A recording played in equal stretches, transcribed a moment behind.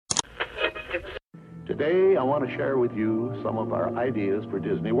today I want to share with you some of our ideas for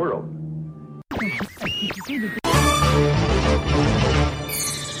Disney World.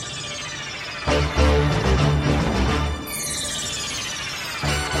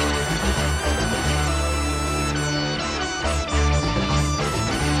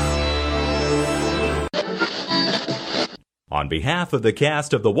 On behalf of the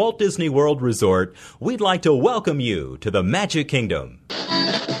cast of the Walt Disney World Resort, we'd like to welcome you to the Magic Kingdom.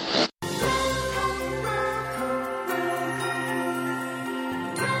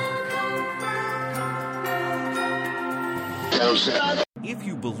 If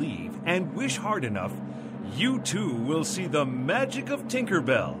you believe and wish hard enough, you too will see the magic of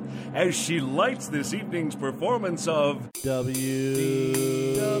Tinkerbell as she lights this evening's performance of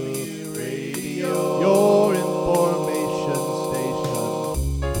WDW Radio, your information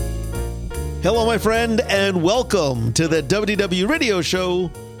station. Hello, my friend, and welcome to the WDW Radio Show,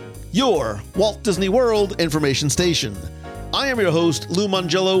 your Walt Disney World information station. I am your host, Lou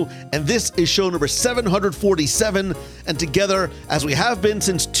Mangello, and this is show number 747. And together, as we have been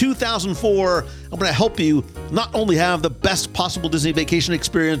since 2004, I'm going to help you not only have the best possible Disney vacation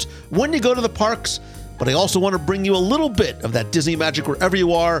experience when you go to the parks, but I also want to bring you a little bit of that Disney magic wherever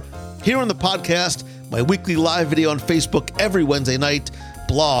you are. Here on the podcast, my weekly live video on Facebook every Wednesday night,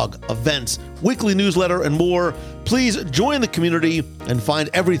 blog, events, weekly newsletter, and more. Please join the community and find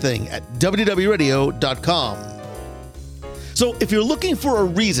everything at WDWRadio.com. So if you're looking for a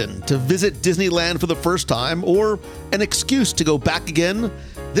reason to visit Disneyland for the first time or an excuse to go back again,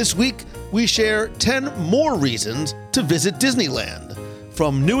 this week we share 10 more reasons to visit Disneyland.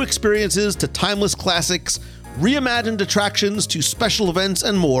 From new experiences to timeless classics, reimagined attractions to special events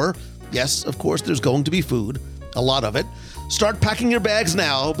and more. Yes, of course, there's going to be food, a lot of it. Start packing your bags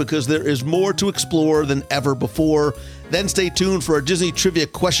now because there is more to explore than ever before. Then stay tuned for a Disney Trivia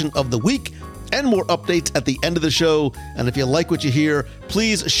Question of the Week and more updates at the end of the show. And if you like what you hear,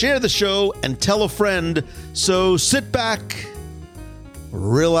 please share the show and tell a friend. So sit back,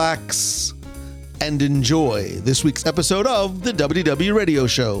 relax, and enjoy this week's episode of the WDW Radio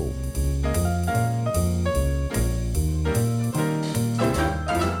Show.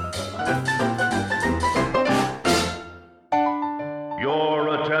 Your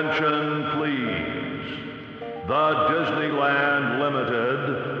attention, please. The Disneyland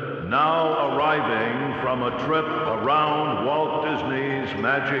Limited, now arriving from a trip around Walt Disney's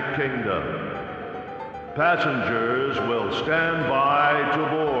Magic Kingdom. Passengers will stand by to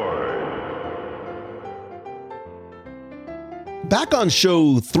board. Back on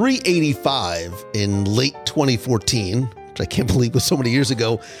show 385 in late 2014, which I can't believe was so many years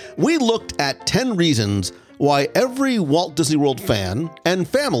ago, we looked at 10 reasons why every Walt Disney World fan and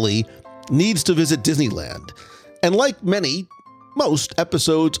family needs to visit Disneyland. And like most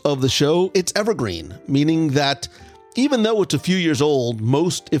episodes of the show, it's evergreen, meaning that even though it's a few years old,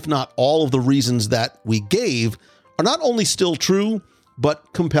 most, if not all, of the reasons that we gave are not only still true,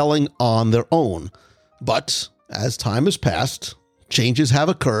 but compelling on their own. But as time has passed, changes have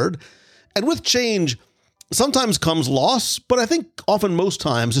occurred. And with change, sometimes comes loss, but I think often most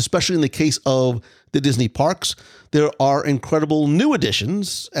times, especially in the case of the Disney parks, there are incredible new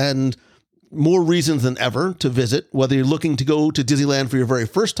additions and more reasons than ever to visit, whether you're looking to go to Disneyland for your very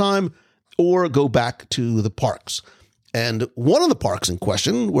first time or go back to the parks. And one of the parks in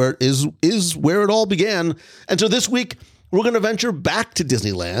question is where it all began. And so this week, we're going to venture back to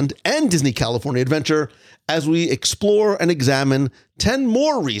Disneyland and Disney California Adventure as we explore and examine 10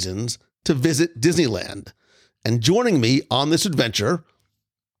 more reasons to visit Disneyland. And joining me on this adventure,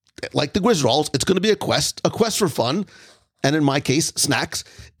 like the Griswolds, it's going to be a quest for fun, and in my case, snacks,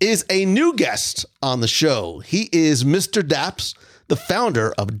 is a new guest on the show. He is Mr. Daps, the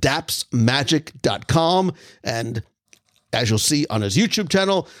founder of dapsmagic.com, and as you'll see on his YouTube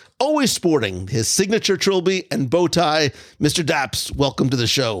channel, always sporting his signature trilby and bow tie. Mr. Daps, welcome to the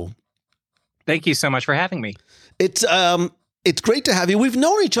show. Thank you so much for having me. It's great to have you. We've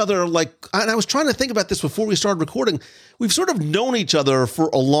known each other, and I was trying to think about this before we started recording. We've sort of known each other for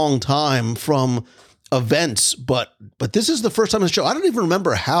a long time from events, but this is the first time on the show. I don't even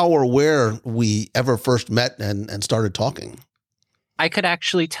remember how or where we ever first met and started talking. I could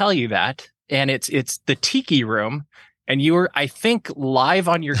actually tell you that, and it's the Tiki Room, and you were, I think, live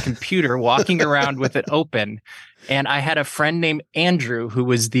on your computer walking around with it open, and I had a friend named Andrew who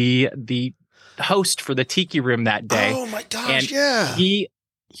was the host for the Tiki Room that day. Oh my gosh, and yeah.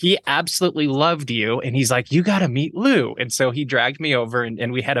 He absolutely loved you, and he's like, you got to meet Lou. And so he dragged me over,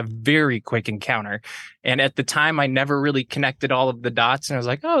 and we had a very quick encounter. And at the time, I never really connected all of the dots, and I was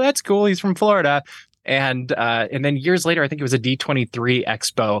like, oh, that's cool. He's from Florida. And then years later, I think it was a D23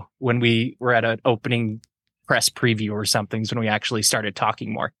 expo when we were at an opening press preview or something, when we actually started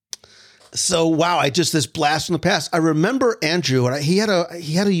talking more. So, wow, this blast from the past. I remember Andrew, and he had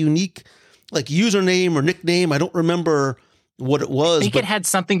a unique like username or nickname. I don't remember what it was. I think it had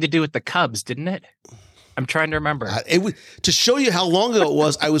something to do with the Cubs, didn't it? I'm trying to remember. It was, to show you how long ago it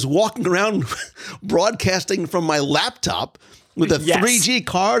was, I was walking around broadcasting from my laptop with a 3G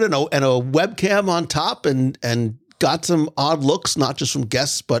card and a webcam on top, and got some odd looks, not just from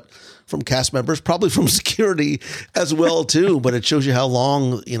guests, but from cast members, probably from security as well too. But it shows you how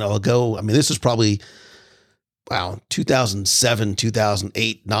long, ago. I mean, this is probably, 2007,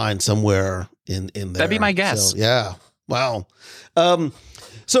 2008, 9, somewhere in there. That'd be my guess. So, yeah. Wow.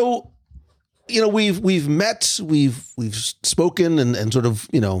 So, we've met, we've spoken and sort of,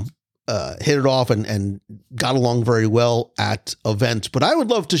 hit it off and got along very well at events. But I'd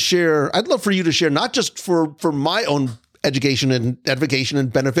love for you to share, not just for my own education and edification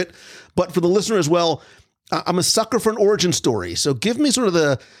and benefit, but for the listener as well. I'm a sucker for an origin story. So give me sort of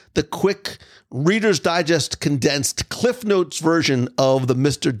the quick Reader's Digest condensed Cliff Notes version of the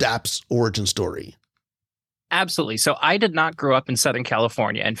Mr. Daps origin story. Absolutely. So I did not grow up in Southern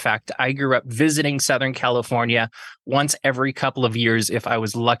California. In fact, I grew up visiting Southern California once every couple of years if I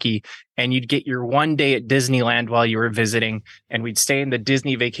was lucky. And you'd get your one day at Disneyland while you were visiting, and we'd stay in the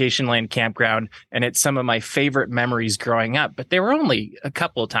Disney Vacationland campground. And it's some of my favorite memories growing up, but they were only a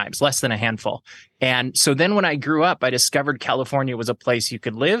couple of times, less than a handful. And so then when I grew up, I discovered California was a place you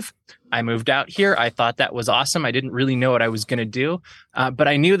could live. I moved out here. I thought that was awesome. I didn't really know what I was going to do, but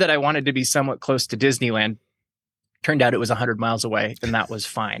I knew that I wanted to be somewhat close to Disneyland. Turned out it was 100 miles away, and that was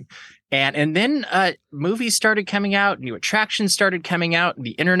fine. And then movies started coming out, new attractions started coming out, and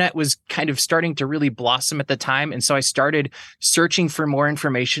the internet was kind of starting to really blossom at the time. And so I started searching for more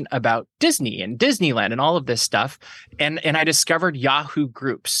information about Disney and Disneyland and all of this stuff. And I discovered Yahoo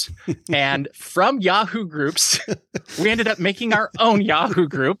groups. And from Yahoo groups, we ended up making our own Yahoo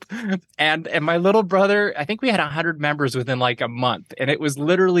group. And my little brother, I think we had 100 members within like a month. And it was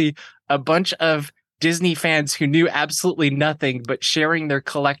literally a bunch of Disney fans who knew absolutely nothing, but sharing their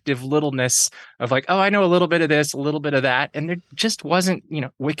collective littleness of like, oh, I know a little bit of this, a little bit of that. And there just wasn't,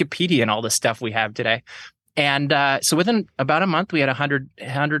 Wikipedia and all the stuff we have today. And so within about a month, we had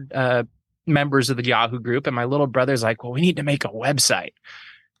 100 members of the Yahoo group. And my little brother's like, well, we need to make a website.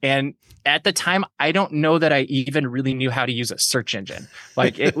 And at the time, I don't know that I even really knew how to use a search engine.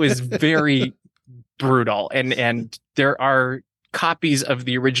 Like, it was very brutal. And there are copies of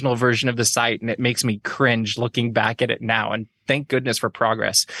the original version of the site, and it makes me cringe looking back at it now, and thank goodness for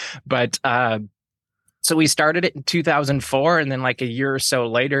progress. But so we started it in 2004, and then like a year or so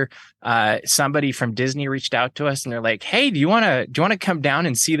later, somebody from Disney reached out to us, and they're like, hey, do you want to come down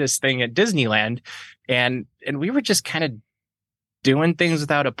and see this thing at Disneyland? And we were just kind of doing things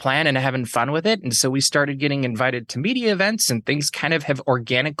without a plan and having fun with it. And so we started getting invited to media events, and things kind of have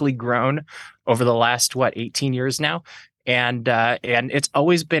organically grown over the last 18 years now. And it's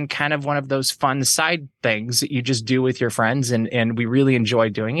always been kind of one of those fun side things that you just do with your friends. And we really enjoy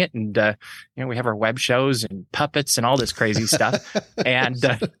doing it. And, we have our web shows and puppets and all this crazy stuff. And,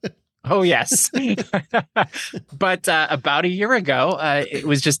 oh, yes. But about a year ago, it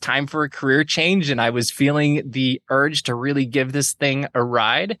was just time for a career change. And I was feeling the urge to really give this thing a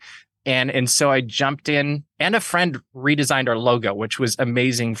ride. And so I jumped in, and a friend redesigned our logo, which was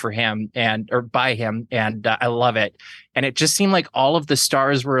amazing for him or by him. And I love it. And it just seemed like all of the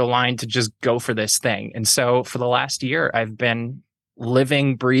stars were aligned to just go for this thing. And so for the last year, I've been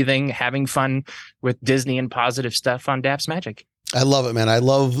living, breathing, having fun with Disney and positive stuff on Daps Magic. I love it, man. I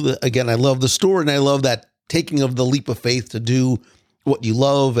love the story, and I love that taking of the leap of faith to do what you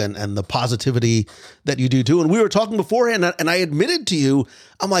love and the positivity that you do too. And we were talking beforehand, and I admitted to you,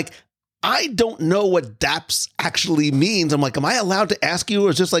 I'm like, I don't know what DAPS actually means. I'm like, am I allowed to ask you, or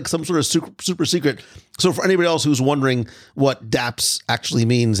is this like some sort of super secret? So for anybody else who's wondering what DAPS actually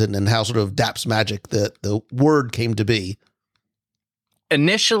means and how sort of DAPS Magic, the word came to be.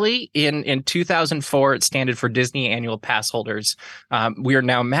 Initially, in 2004, it stood for Disney Annual Pass Holders. We are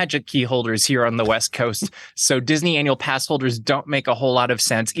now Magic Key holders here on the West Coast. So Disney Annual Pass holders don't make a whole lot of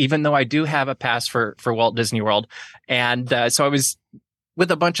sense, even though I do have a pass for Walt Disney World. And so I was with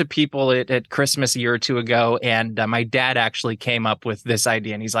a bunch of people at Christmas a year or two ago, and my dad actually came up with this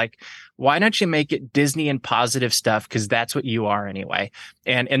idea, and he's like, why don't you make it Disney and positive stuff? Because that's what you are anyway.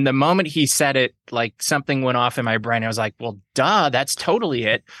 And in the moment he said it, like something went off in my brain. I was like, well, duh, that's totally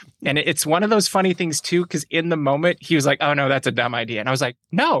it. And it's one of those funny things too, because in the moment he was like, oh no, that's a dumb idea. And I was like,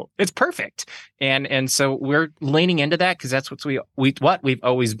 no, it's perfect. And so we're leaning into that because that's what we've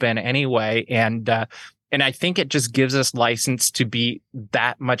always been anyway. And I think it just gives us license to be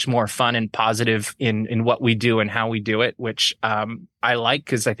that much more fun and positive in what we do and how we do it, which I like,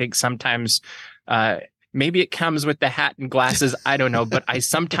 because I think sometimes maybe it comes with the hat and glasses. I don't know, but I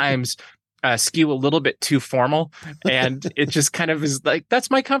sometimes skew a little bit too formal, and it just kind of is like,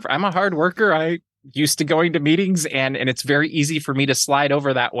 that's my comfort. I'm a hard worker. I used to going to meetings, and it's very easy for me to slide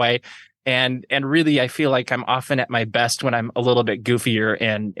over that way. And really, I feel like I'm often at my best when I'm a little bit goofier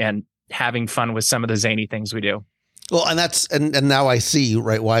and having fun with some of the zany things we do. Well, and that's and now I see,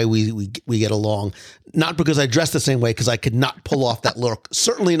 right, why we get along. Not because I dress the same way, because I could not pull off that look.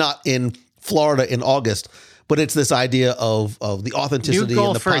 Certainly not in Florida in August. But it's this idea of the authenticity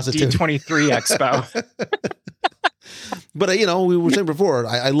and the positivity. New goal for a D23 Expo. But we were saying before,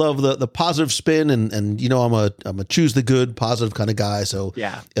 I love the positive spin, and I'm a choose the good, positive kind of guy. So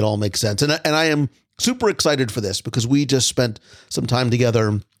yeah, it all makes sense. And I am super excited for this because we just spent some time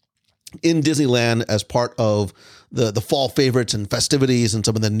together in Disneyland as part of the fall favorites and festivities and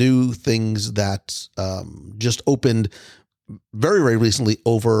some of the new things that just opened very, very recently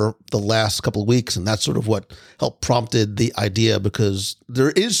over the last couple of weeks. And that's sort of what helped prompted the idea, because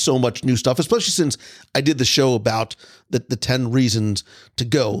there is so much new stuff, especially since I did the show about the 10 reasons to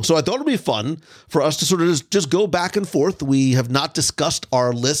go. So I thought it'd be fun for us to sort of just go back and forth. We have not discussed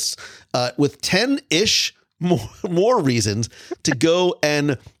our lists with 10-ish more reasons to go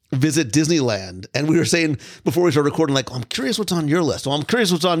and visit Disneyland. And we were saying before we started recording, like, I'm curious what's on your list. Well, I'm curious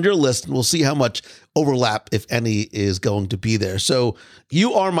what's on your list, and we'll see how much overlap, if any, is going to be there. So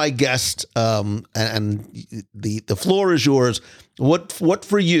you are my guest, and the floor is yours. What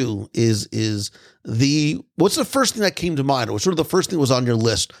for you is what's the first thing that came to mind, or sort of the first thing that was on your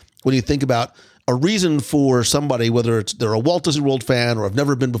list when you think about a reason for somebody, whether they're a Walt Disney World fan or have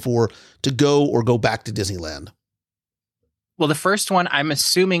never been before, to go back to Disneyland? Well, the first one, I'm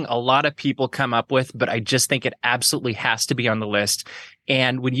assuming a lot of people come up with, but I just think it absolutely has to be on the list.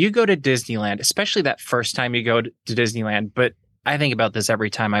 And when you go to Disneyland, especially that first time you go to Disneyland, but I think about this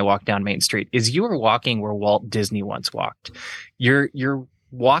every time I walk down Main Street, is you are walking where Walt Disney once walked. You're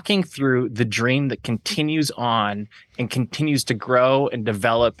walking through the dream that continues on and continues to grow and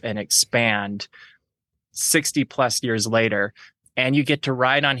develop and expand 60 plus years later. And you get to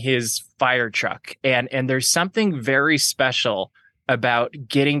ride on his fire truck. And there's something very special about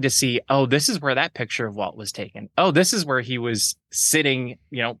getting to see, oh, this is where that picture of Walt was taken. Oh, this is where he was sitting,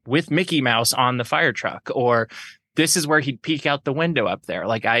 with Mickey Mouse on the fire truck. Or this is where he'd peek out the window up there.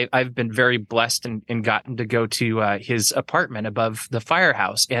 Like I've been very blessed and gotten to go to his apartment above the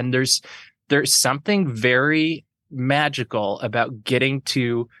firehouse. And there's something very magical about getting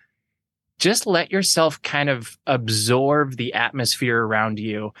to just let yourself kind of absorb the atmosphere around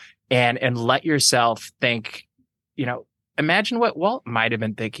you and let yourself think, imagine what Walt might have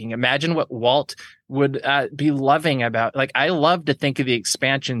been thinking. Imagine what Walt would be loving about. Like, I love to think of the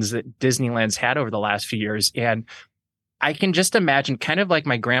expansions that Disneyland's had over the last few years. And I can just imagine, kind of like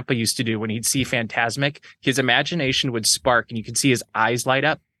my grandpa used to do when he'd see Fantasmic, his imagination would spark and you could see his eyes light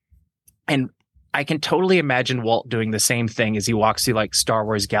up. And I can totally imagine Walt doing the same thing as he walks through like Star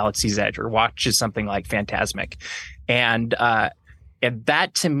Wars Galaxy's Edge or watches something like Fantasmic. And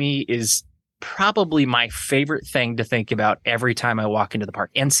that to me is probably my favorite thing to think about every time I walk into the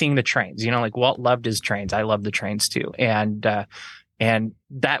park, and seeing the trains. Like Walt loved his trains. I love the trains too. And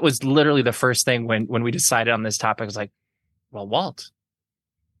that was literally the first thing when we decided on this topic. I was like, well, Walt.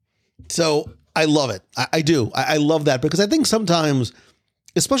 So I love it. I do. I love that, because I think sometimes,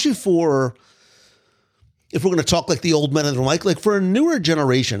 especially if we're going to talk like the old men in the room, like for a newer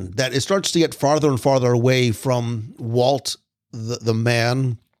generation, that it starts to get farther and farther away from Walt, the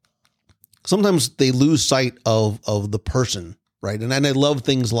man, sometimes they lose sight of the person, right? And I love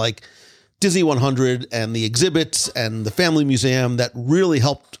things like Disney 100 and the exhibits and the Family Museum that really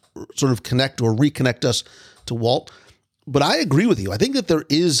helped sort of connect or reconnect us to Walt. But I agree with you. I think that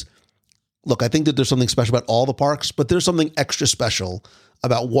there's something special about all the parks, but there's something extra special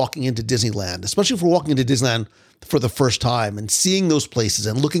about walking into Disneyland, especially if we're walking into Disneyland for the first time and seeing those places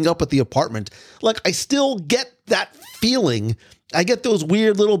and looking up at the apartment. Like, I still get that feeling. I get those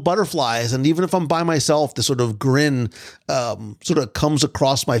weird little butterflies. And even if I'm by myself, the sort of grin sort of comes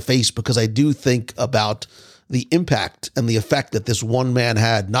across my face, because I do think about the impact and the effect that this one man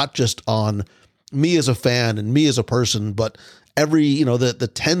had, not just on me as a fan and me as a person, but every,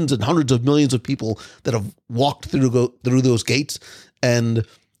 the tens and hundreds of millions of people that have walked through those gates. And,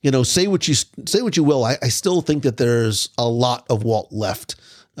 say what you will. I still think that there's a lot of Walt left,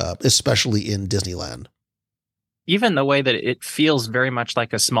 especially in Disneyland. Even the way that it feels very much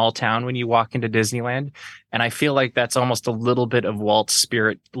like a small town when you walk into Disneyland. And I feel like that's almost a little bit of Walt's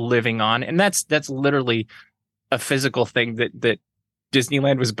spirit living on. And that's literally a physical thing that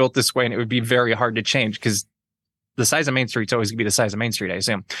Disneyland was built this way, and it would be very hard to change because the size of Main Street's always going to be the size of Main Street, I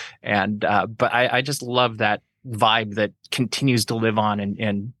assume. And but I just love that vibe that continues to live on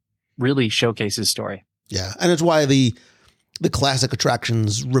and really showcase his story. Yeah, and it's why the classic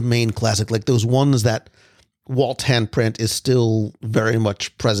attractions remain classic, like those ones that Walt's handprint is still very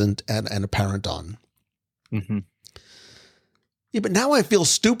much present and apparent on. Mm-hmm. Yeah, but now I feel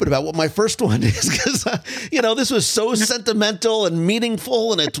stupid about what my first one is because, this was so sentimental and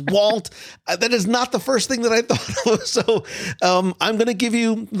meaningful, and it's Walt. That is not the first thing that I thought of. So I'm going to give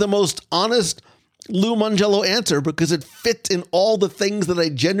you the most honest Lou Mangello answer because it fits in all the things that I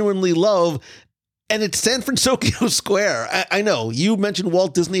genuinely love. And it's San Francisco Square. I know you mentioned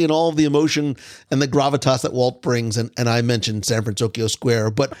Walt Disney and all of the emotion and the gravitas that Walt brings. And I mentioned San Francisco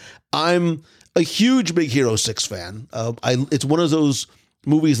Square, but I'm a huge Big Hero 6 fan. It's one of those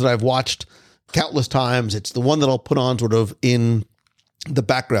movies that I've watched countless times. It's the one that I'll put on sort of in the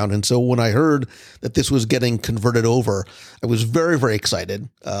background. And so when I heard that this was getting converted over, I was very, very excited.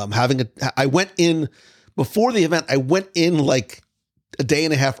 I went in before the event. I went in like a day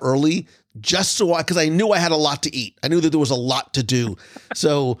and a half early just because I knew I had a lot to eat. I knew that there was a lot to do.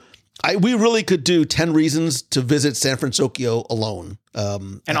 So we really could do 10 reasons to visit San Francisco alone.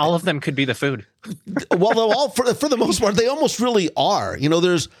 And all of them could be the food. Well, they're all for the most part, they almost really are.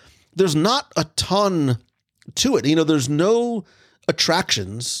 There's not a ton to it. There's no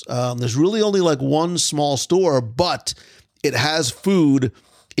attractions. There's really only like one small store, but it has food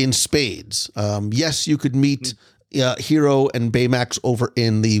in spades. Yes, you could meet Hero and Baymax over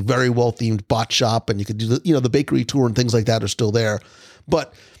in the very well themed bot shop, and you could do the bakery tour and things like that are still there.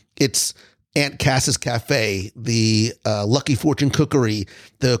 But it's Aunt Cass's Cafe, the Lucky Fortune Cookery,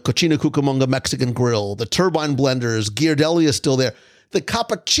 the Cochina Cucamonga Mexican Grill, the Turbine Blenders, Ghirardelli is still there. The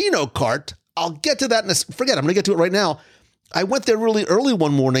Cappuccino Cart, I'll get to that I'm going to get to it right now. I went there really early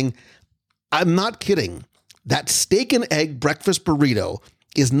one morning. I'm not kidding. That steak and egg breakfast burrito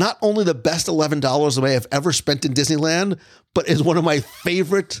is not only the best $11 I have ever spent in Disneyland, but is one of my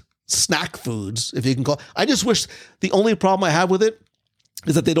favorite snack foods, if you can call it. I just wish the only problem I have with it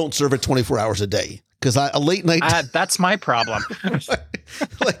is that they don't serve it 24 hours a day. Because a late night, that's my problem.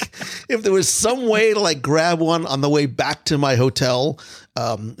 Like if there was some way to like grab one on the way back to my hotel,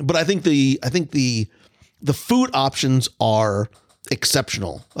 but I think the food options are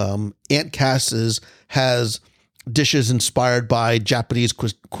exceptional. Aunt Cass's has dishes inspired by Japanese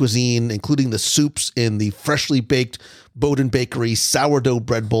cuisine, including the soups in the freshly baked Bowden Bakery sourdough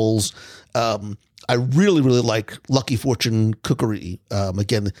bread bowls. I really, really like Lucky Fortune Cookery.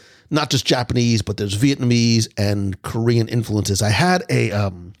 Again, not just Japanese, but there's Vietnamese and Korean influences. I had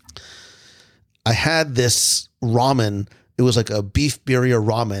this ramen. It was like a beef birria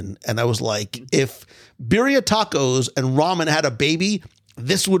ramen. And I was like, if birria tacos and ramen had a baby,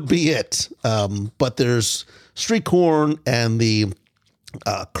 this would be it. But there's street corn and the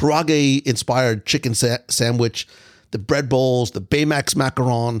karage inspired chicken sandwich, the bread bowls, the Baymax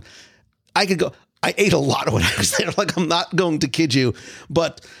macaron. I ate a lot when I was there. Like, I'm not going to kid you,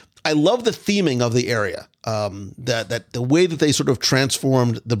 but I love the theming of the area. That the way that they sort of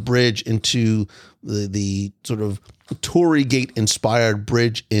transformed the bridge into the sort of Tory Gate inspired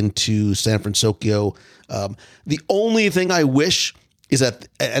bridge into San Francisco. The only thing I wish is that,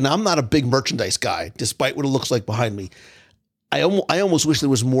 and I'm not a big merchandise guy, despite what it looks like behind me. I almost wish there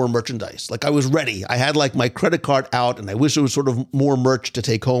was more merchandise. Like I was ready. I had like my credit card out and I wish there was sort of more merch to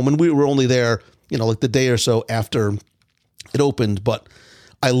take home. And we were only there, like the day or so after it opened. But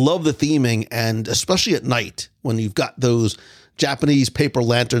I love the theming, and especially at night when you've got those Japanese paper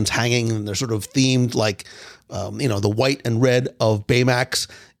lanterns hanging and they're sort of themed like, the white and red of Baymax.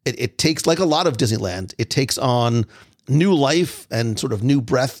 It takes, like a lot of Disneyland, it takes on new life and sort of new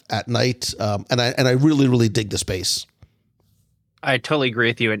breath at night. And I really, really dig the space. I totally agree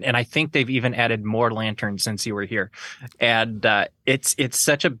with you. And I think they've even added more lanterns since you were here. And it's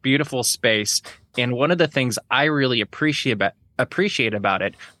such a beautiful space. And one of the things I really appreciate about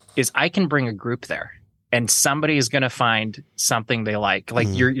it is I can bring a group there. and somebody is going to find something they like. Like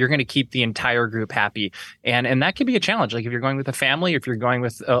you're going to keep the entire group happy. And that can be a challenge. Like if you're going with a family, if you're going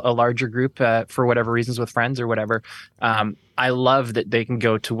with a larger group for whatever reasons with friends or whatever, I love that they can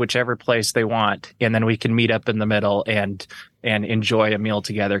go to whichever place they want, and then we can meet up in the middle and enjoy a meal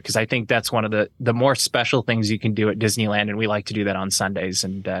together. Because I think that's one of the more special things you can do at Disneyland, and we like to do that on Sundays.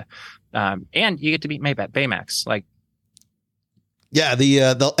 And you get to meet Baymax. Like, yeah,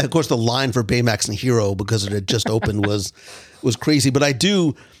 the of course the line for Baymax and Hero, because it had just opened, was crazy. But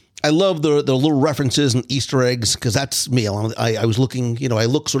I love the little references and Easter eggs, because that's me. I was looking, I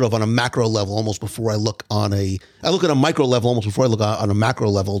look sort of on a macro level almost before I look at a micro level almost before I look on a macro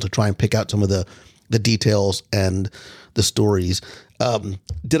level to try and pick out some of the details and the stories.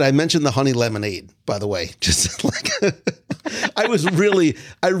 Did I mention the honey lemonade, by the way? Just like I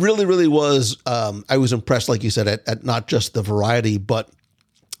really was. I was impressed, like you said, at not just the variety, but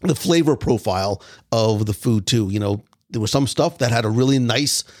the flavor profile of the food too. There was some stuff that had a really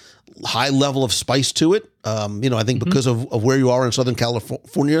nice high level of spice to it. I think because of where you are in Southern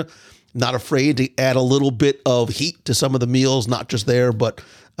California, not afraid to add a little bit of heat to some of the meals, not just there, but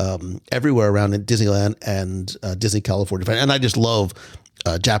everywhere around in Disneyland and Disney California. And I just love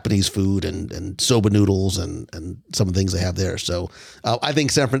Japanese food and soba noodles and some of the things they have there. So I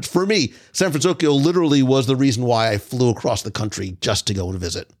think San Francisco literally was the reason why I flew across the country just to go and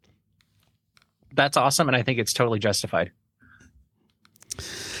visit. That's awesome, and I think it's totally justified.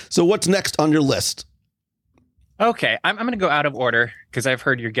 So what's next on your list? Okay, I'm going to go out of order because I've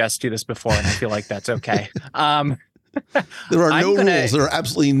heard your guests do this before, and I feel like that's okay. There are no rules. There are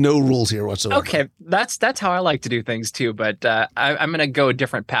absolutely no rules here whatsoever. Okay, that's how I like to do things too. But I'm going to go a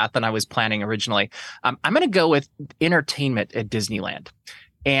different path than I was planning originally. I'm going to go with entertainment at Disneyland,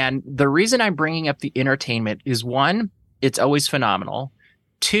 and the reason I'm bringing up the entertainment is, one, it's always phenomenal.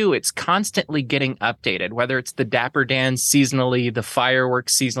 Two, it's constantly getting updated, whether it's the Dapper Dans seasonally, the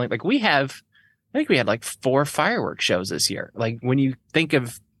fireworks seasonally. Like I think we had like 4 fireworks shows this year. Like when you think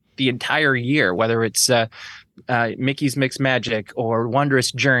of the entire year, whether it's Mickey's Mixed Magic or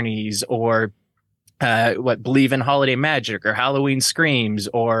Wondrous Journeys or Believe in Holiday Magic or Halloween Screams,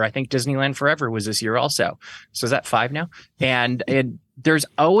 or I think Disneyland Forever was this year also. So is that 5 now? And there's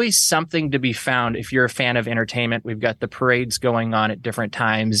always something to be found if you're a fan of entertainment. We've got the parades going on at different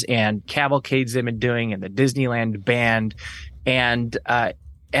times and cavalcades they've been doing and the Disneyland band. And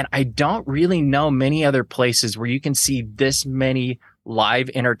I don't really know many other places where you can see this many live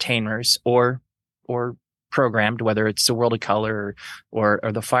entertainers or programmed, whether it's the World of Color or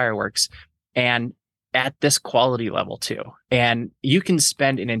the fireworks, and at this quality level too. And you can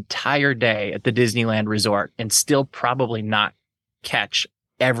spend an entire day at the Disneyland Resort and still probably not catch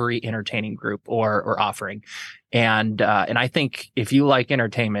every entertaining group or offering. And I think if you like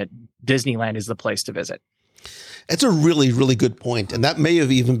entertainment, Disneyland is the place to visit. It's a really, really good point. And that may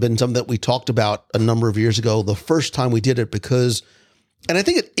have even been something that we talked about a number of years ago, the first time we did it, because, and I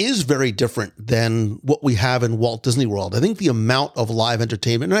think it is very different than what we have in Walt Disney World. I think the amount of live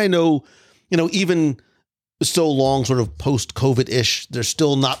entertainment, and I know, even so long sort of post-COVID-ish, there's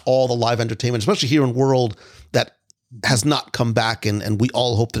still not all the live entertainment, especially here in World, that has not come back. And we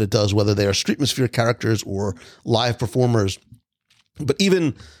all hope that it does, whether they are Streetmosphere characters or live performers. But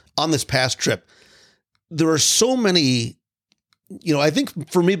even on this past trip, there are so many, I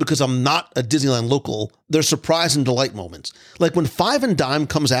think for me, because I'm not a Disneyland local, there's surprise and delight moments. Like when Five and Dime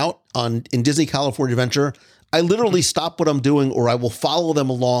comes out in Disney California Adventure, I literally stop what I'm doing or I will follow them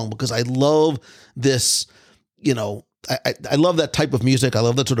along because I love this, I love that type of music. I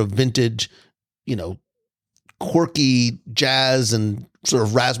love that sort of vintage, quirky jazz and sort of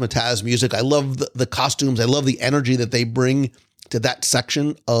razzmatazz music. I love the costumes. I love the energy that they bring to that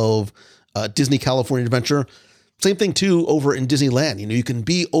section of Disney California Adventure. Same thing too over in Disneyland. You can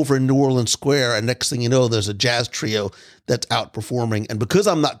be over in New Orleans Square and next thing you know, there's a jazz trio that's out performing. And because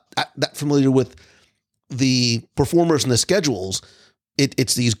I'm not that familiar with the performers and the schedules,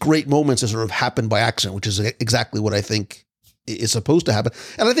 it's these great moments that sort of happen by accident, which is exactly what I think is supposed to happen.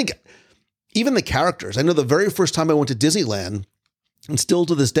 And I think even the characters, I know the very first time I went to Disneyland, and still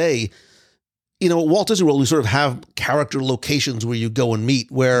to this day, at Walt Disney World, we sort of have character locations where you go and meet,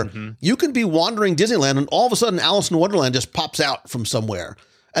 where you can be wandering Disneyland and all of a sudden Alice in Wonderland just pops out from somewhere.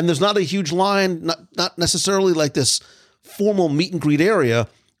 And there's not a huge line, not necessarily like this formal meet and greet area,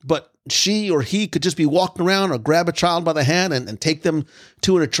 but she or he could just be walking around or grab a child by the hand and take them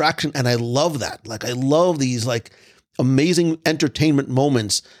to an attraction. And I love that. Like, I love these like amazing entertainment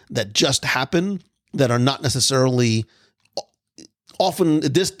moments that just happen that are not necessarily often the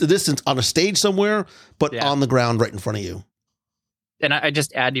distance on a stage somewhere, but on the ground right in front of you. And I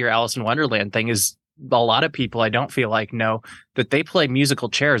just add to your Alice in Wonderland thing is a lot of people I don't feel like know that they play musical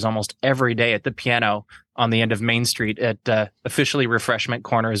chairs almost every day at the piano on the end of Main Street at officially Refreshment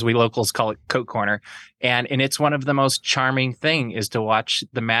Corner, as we locals call it, Coke Corner. And it's one of the most charming thing is to watch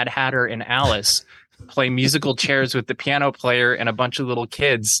the Mad Hatter and Alice play musical chairs with the piano player and a bunch of little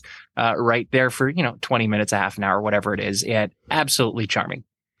kids right there for, 20 minutes, a half an hour, whatever it is. And absolutely charming.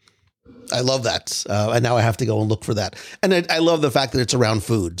 I love that. And now I have to go and look for that. And I love the fact that it's around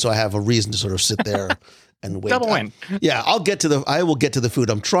food. So I have a reason to sort of sit there and wait. Double win. Yeah, I will get to the food.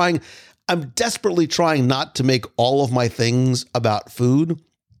 I'm desperately trying not to make all of my things about food,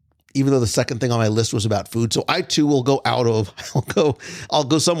 even though the second thing on my list was about food. So I too will I'll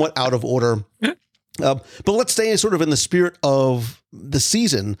go somewhat out of order. But let's stay sort of in the spirit of the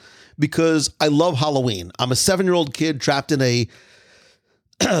season, because I love Halloween. I'm a 7-year-old kid trapped in a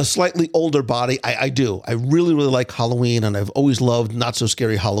slightly older body. I do. I really, really like Halloween, and I've always loved Not So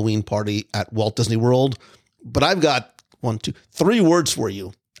Scary Halloween Party at Walt Disney World. But I've got 3 words for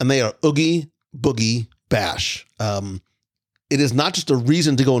you, and they are Oogie Boogie Bash. It is not just a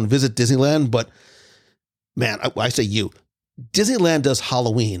reason to go and visit Disneyland, but man, I say Disneyland does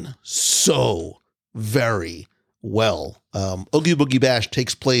Halloween so very well. Oogie Boogie Bash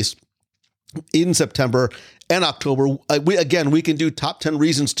takes place in September and October. We can do top 10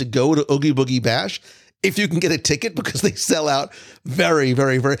 reasons to go to Oogie Boogie Bash if you can get a ticket, because they sell out very,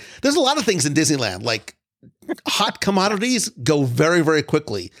 very, very. There's a lot of things in Disneyland, like hot commodities go very, very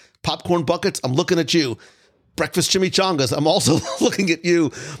quickly. Popcorn buckets, I'm looking at you. Breakfast chimichangas, I'm also looking at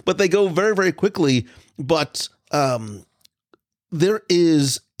you, but they go very, very quickly. But there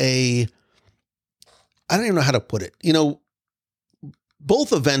is I don't even know how to put it.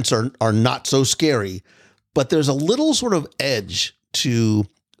 Both events are not so scary, but there's a little sort of edge to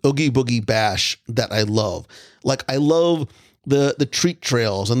Oogie Boogie Bash that I love. Like, I love the treat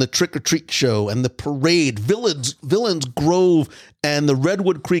trails and the trick or treat show and the parade. Villains Grove and the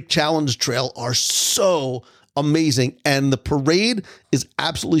Redwood Creek Challenge Trail are so amazing, and the parade is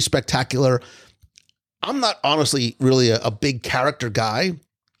absolutely spectacular. I'm not honestly really a big character guy,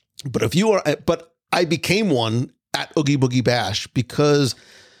 but I became one at Oogie Boogie Bash, because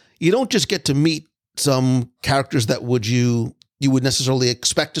you don't just get to meet some characters that you would necessarily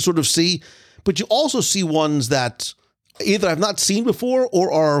expect to sort of see, but you also see ones that either I've not seen before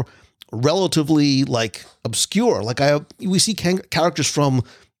or are relatively like obscure. Like we see characters from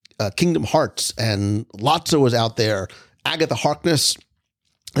Kingdom Hearts, and Lotso is out there. Agatha Harkness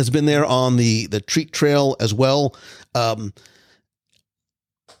has been there on the treat trail as well.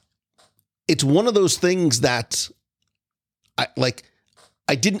 It's one of those things that I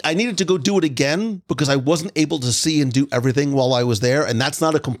needed to go do it again because I wasn't able to see and do everything while I was there. And that's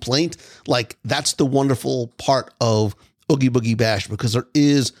not a complaint. Like, that's the wonderful part of Oogie Boogie Bash, because there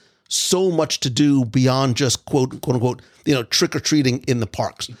is so much to do beyond just quote unquote, trick or treating in the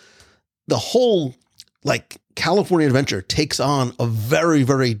parks. The whole California Adventure takes on a very,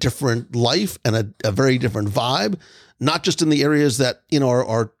 very different life and a very different vibe, not just in the areas that,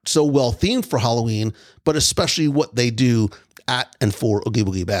 are so well themed for Halloween, but especially what they do at and for Oogie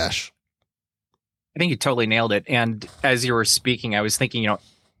Boogie Bash. I think you totally nailed it. And as you were speaking, I was thinking,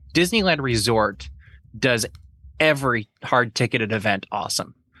 Disneyland Resort does every hard ticketed event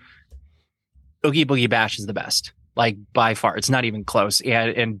awesome. Oogie Boogie Bash is the best, like by far. It's not even close.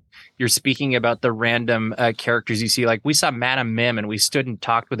 And you're speaking about the random characters you see. Like, we saw Madame Mim, and we stood and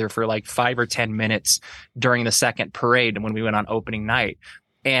talked with her for like 5 or 10 minutes during the second parade when we went on opening night.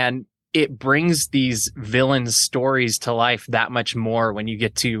 And it brings these villains' stories to life that much more when you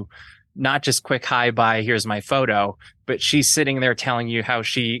get to not just quick hi bye, here's my photo, but she's sitting there telling you how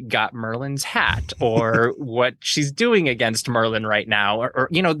she got Merlin's hat or what she's doing against Merlin right now. Or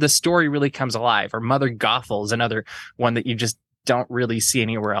the story really comes alive. Or Mother Gothel is another one that you just don't really see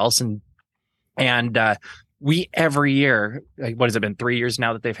anywhere else. And we every year, what has it been, 3 years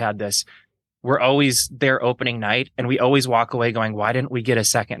now that they've had this, we're always there opening night, and we always walk away going, why didn't we get a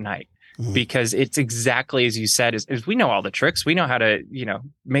second night? Because it's exactly as you said, is we know all the tricks. We know how to,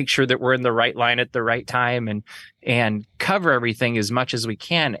 make sure that we're in the right line at the right time and cover everything as much as we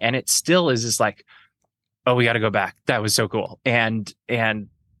can. And it still is just like, oh, we got to go back. That was so cool. And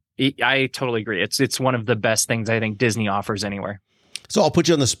I totally agree. It's one of the best things I think Disney offers anywhere. So I'll put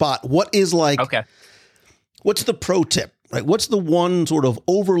you on the spot. What is okay. What's the pro tip? Right? What's the one sort of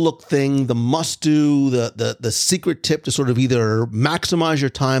overlooked thing, the must do, the secret tip to sort of either maximize your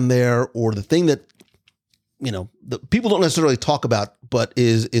time there, or the thing that, the people don't necessarily talk about, but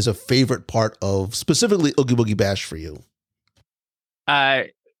is a favorite part of specifically Oogie Boogie Bash for you? Well,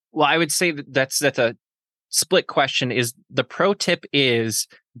 I would say that's a split question. Is the pro tip is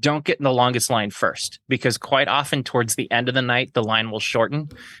don't get in the longest line first, because quite often towards the end of the night, the line will shorten,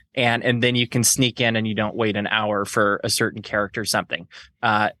 and then you can sneak in and you don't wait an hour for a certain character or something.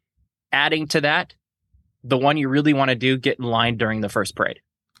 Adding to that, the one you really want to do, get in line during the first parade,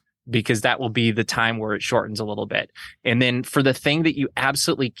 because that will be the time where it shortens a little bit. And then for the thing that you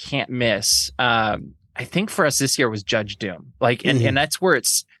absolutely can't miss, I think for us this year was Judge Doom. And that's where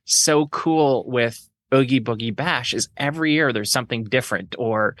it's so cool with Oogie Boogie Bash, is every year there's something different,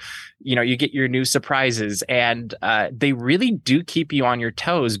 or, you get your new surprises, and they really do keep you on your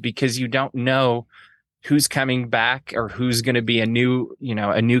toes, because you don't know who's coming back or who's going to be a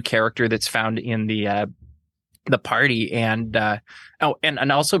new character that's found in the party. And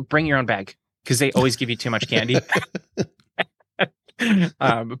and also bring your own bag, because they always give you too much candy.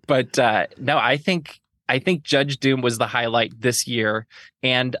 No, I think Judge Doom was the highlight this year,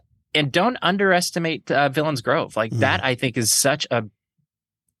 and don't underestimate Villains Grove. That I think is such a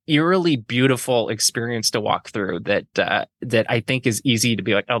eerily beautiful experience to walk through, that I think is easy to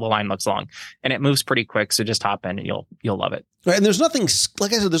be like, oh, the line looks long, and it moves pretty quick, so just hop in and you'll love it. Right, and there's nothing,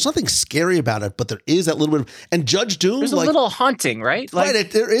 like I said, there's nothing scary about it, but there is that little bit and Judge Doom, there's a little haunting, right?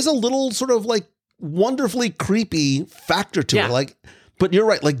 There is a little sort of wonderfully creepy factor to it. But you're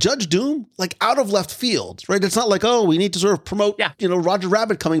right, Judge Doom, out of left field, right? It's not like, oh, we need to sort of promote, Roger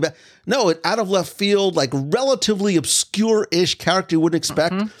Rabbit coming back. No, it out of left field, relatively obscure-ish character you wouldn't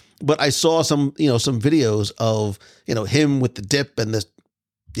expect. Mm-hmm. But I saw some videos of, him with the dip and this.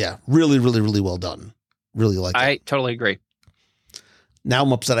 Yeah, really, really, really well done. Really like it. I totally agree. Now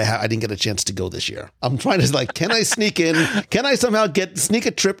I'm upset I didn't get a chance to go this year. I'm trying to can I sneak in? Can I somehow sneak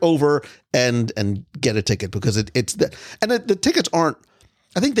a trip over and get a ticket? Because it's the tickets aren't.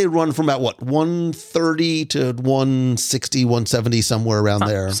 I think they run from about $130 to $160, $170, somewhere around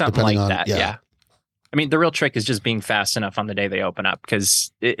there, something depending like on that. Yeah. I mean, the real trick is just being fast enough on the day they open up,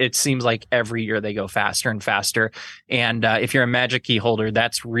 because it seems like every year they go faster and faster. And if you're a Magic Key holder,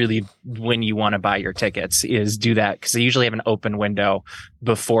 that's really when you want to buy your tickets, is do that, because they usually have an open window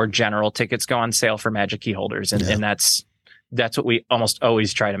before general tickets go on sale for Magic Key holders, and that's what we almost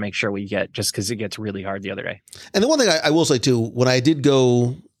always try to make sure we get, just because it gets really hard the other day. And the one thing I will say too, when I did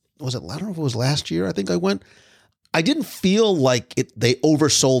go, I don't know if it was last year, I think I went, I didn't feel like they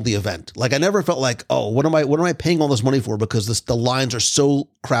oversold the event. I never felt like, oh, what am I paying all this money for? Because the lines are so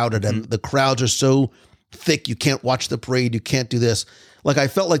crowded and the crowds are so thick. You can't watch the parade. You can't do this. I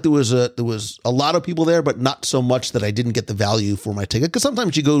felt like there was a lot of people there, but not so much that I didn't get the value for my ticket. Because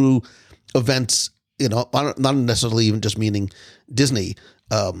sometimes you go to events, not necessarily even just meaning Disney,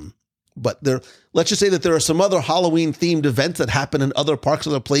 but let's just say that there are some other Halloween themed events that happen in other parks,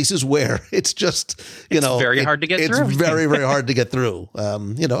 other places where it's just, very hard to get through. It's very, very hard to get through.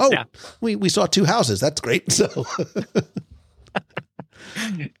 We saw two houses. That's great. So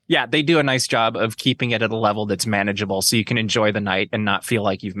yeah, they do a nice job of keeping it at a level that's manageable, so you can enjoy the night and not feel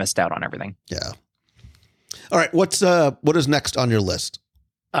like you've missed out on everything. Yeah. All right. What is next on your list?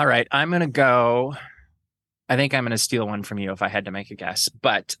 All right. I think I'm going to steal one from you if I had to make a guess,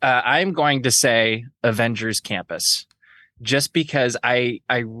 but I'm going to say Avengers Campus, just because I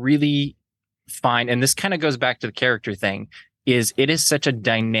really find, and this kind of goes back to the character thing, is it is such a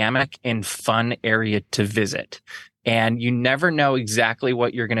dynamic and fun area to visit. And you never know exactly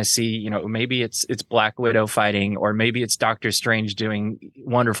what you're going to see. Maybe it's Black Widow fighting, or maybe it's Doctor Strange doing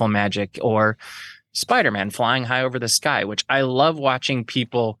wonderful magic, or Spider-Man flying high over the sky, which I love watching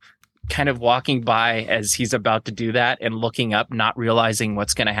people kind of walking by as he's about to do that and looking up, not realizing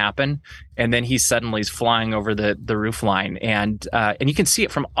what's going to happen. And then he suddenly is flying over the roof line. And you can see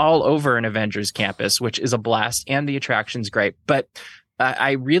it from all over an Avengers Campus, which is a blast. And the attraction's great. But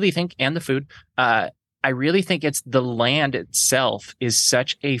I really think, and the food, I really think it's the land itself is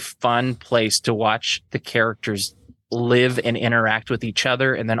such a fun place to watch the characters live and interact with each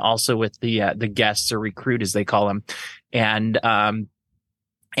other. And then also with the guests, or recruit as they call them. And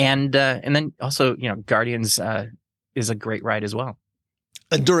then also, Guardians is a great ride as well.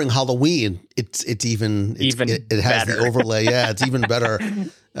 And during Halloween, it has better. the overlay. Yeah, it's even better.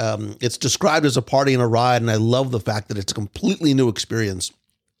 It's described as a party and a ride, and I love the fact that it's a completely new experience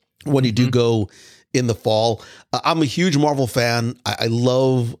when you do go in the fall. I'm a huge Marvel fan. I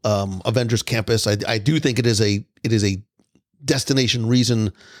love Avengers Campus. I do think it is a destination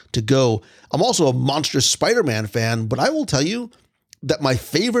reason to go. I'm also a monstrous Spider-Man fan, but I will tell you that my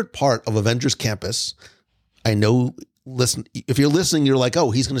favorite part of Avengers Campus, I know, if you're listening, you're like,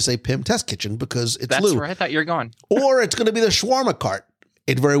 oh, he's going to say Pym Test Kitchen because it's That's Lou. where I thought you were going. Or it's going to be the shawarma cart.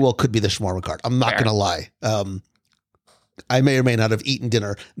 It very well could be the shawarma cart. I'm not going to lie. I may or may not have eaten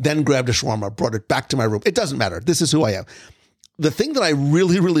dinner, then grabbed a shawarma, brought it back to my room. It doesn't matter. This is who I am. the thing that I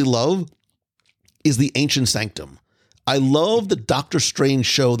really, really love is the Ancient Sanctum. I love the Doctor Strange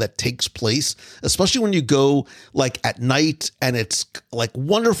show that takes place, especially when you go like at night and it's like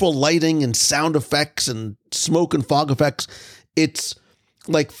wonderful lighting and sound effects and smoke and fog effects. It's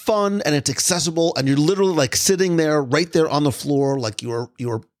like fun and it's accessible and you're literally like sitting there right there on the floor. Like you're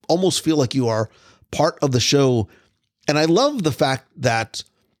almost feel like you are part of the show. And I love the fact that,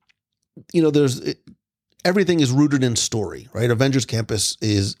 everything is rooted in story, right? Avengers Campus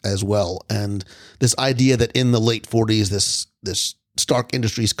is as well. And this idea that in the late 40s, this Stark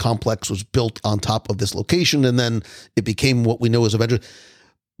Industries complex was built on top of this location, and then it became what we know as Avengers.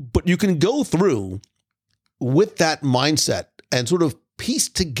 But you can go through with that mindset and sort of piece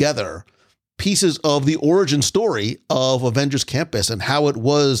together pieces of the origin story of Avengers Campus and how it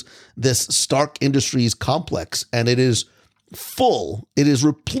was this Stark Industries complex. And it is full. It is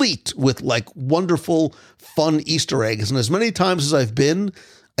replete with like wonderful, fun Easter eggs. And as many times as I've been,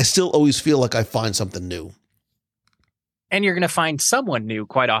 I still always feel like I find something new. And you're going to find someone new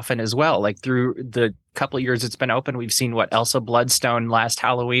quite often as well. Like through the couple of years it's been open, we've seen Elsa Bloodstone last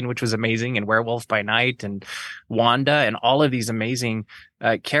Halloween, which was amazing, and Werewolf by Night and Wanda and all of these amazing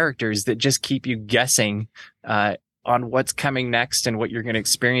characters that just keep you guessing on what's coming next and what you're going to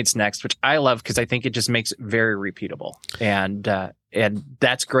experience next, which I love because I think it just makes it very repeatable. And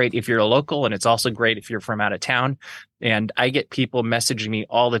that's great if you're a local, and it's also great if you're from out of town. And I get people messaging me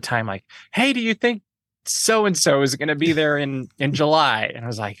all the time like, hey, do you think so-and-so is going to be there in July? And I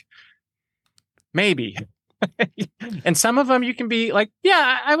was like, maybe. And some of them you can be like,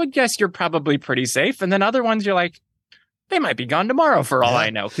 yeah, I would guess you're probably pretty safe. And then other ones you're like, they might be gone tomorrow for all I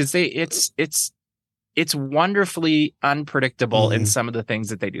know. Because it's wonderfully unpredictable in some of the things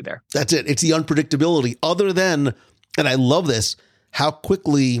that they do there. That's it. It's the unpredictability other than, and I love this, how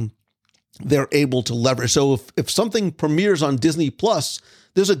quickly they're able to leverage. So if something premieres on Disney Plus,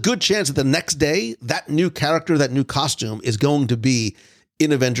 there's a good chance that the next day, that new character, that new costume is going to be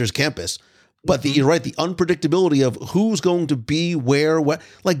in Avengers Campus. But you're right, the unpredictability of who's going to be where, what,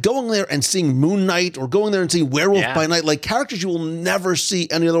 like going there and seeing Moon Knight or going there and seeing Werewolf by Night, like characters you will never see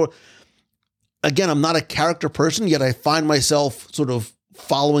any other. Again, I'm not a character person, yet I find myself sort of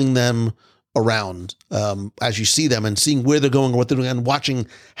following them around as you see them and seeing where they're going or what they're doing and watching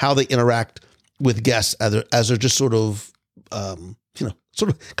how they interact with guests as they're just sort of,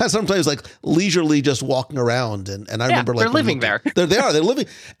 sort of kind of sometimes like leisurely just walking around. And I remember like they're living there. They're living.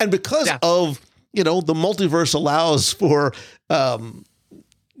 And because of, the multiverse allows for a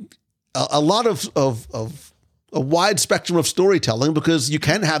lot of a wide spectrum of storytelling because you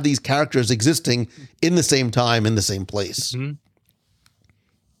can have these characters existing in the same time, in the same place. Mm-hmm.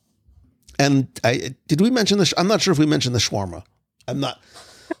 And did we mention this? I'm not sure if we mentioned the shawarma. I'm not.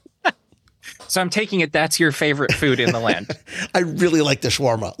 So I'm taking it that's your favorite food in the land. I really like the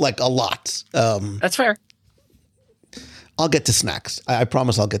shawarma, like a lot. That's fair. I'll get to snacks. I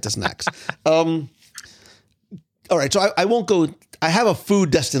promise I'll get to snacks. All right. So I won't go. I have a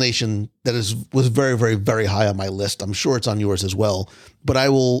food destination that was very, very, very high on my list. I'm sure it's on yours as well, but I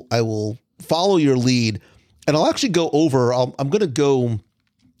will follow your lead and I'll actually go over. I'm going to go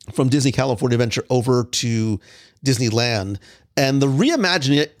from Disney California Adventure over to Disneyland and the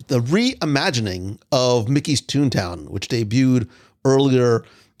reimagining of Mickey's Toontown, which debuted earlier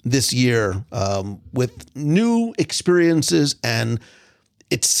this year with new experiences. And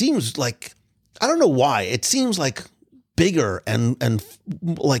it seems like, I don't know why, it seems like bigger and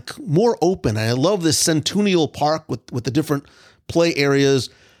like more open. And I love this Centennial Park with the different play areas.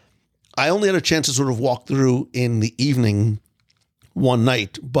 I only had a chance to sort of walk through in the evening one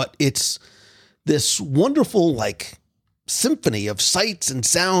night, but it's this wonderful like symphony of sights and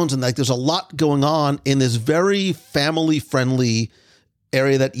sounds. And like there's a lot going on in this very family friendly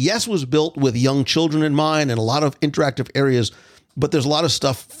area that, yes, was built with young children in mind and a lot of interactive areas, but there's a lot of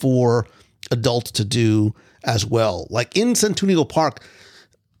stuff for adults to do as well. Like in Centennial Park,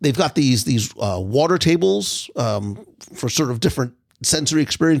 they've got these water tables for sort of different sensory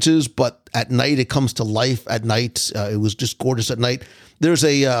experiences, but at night it comes to life at night. It was just gorgeous at night. There's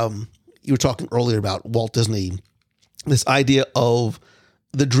a, you were talking earlier about Walt Disney, this idea of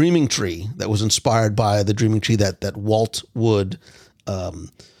the dreaming tree that was inspired by the dreaming tree that Walt would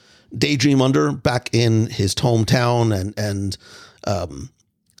daydream under back in his hometown. And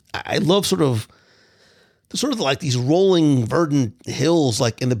I love sort of like these rolling verdant hills,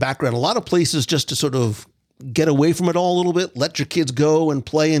 like in the background, a lot of places just to sort of get away from it all a little bit, let your kids go and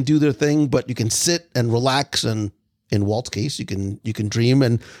play and do their thing, but you can sit and relax. And in Walt's case, you can dream.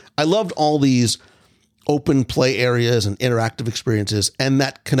 And I loved all these open play areas and interactive experiences and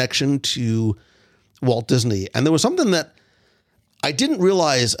that connection to Walt Disney. And there was something that I didn't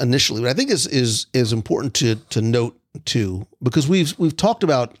realize initially, but I think is important to note too, because we've talked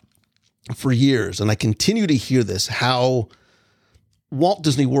about for years, and I continue to hear this, how Walt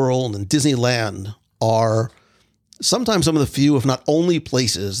Disney World and Disneyland are sometimes some of the few, if not only,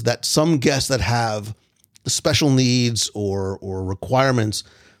 places that some guests that have special needs or requirements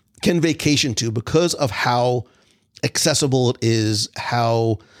can vacation to because of how accessible it is,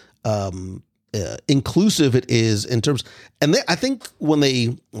 how inclusive it is in terms. And I think when they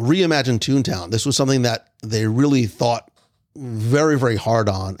reimagined Toontown, this was something that they really thought very, very hard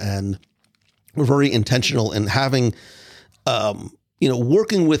on and were very intentional in having,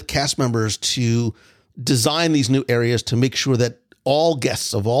 working with cast members to design these new areas to make sure that all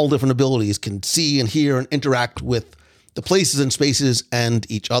guests of all different abilities can see and hear and interact with the places and spaces and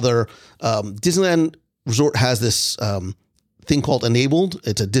each other. Disneyland Resort has this thing called Enabled.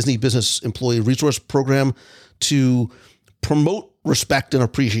 It's a Disney Business Employee Resource Program to promote respect and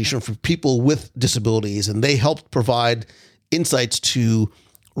appreciation for people with disabilities. And they helped provide insights to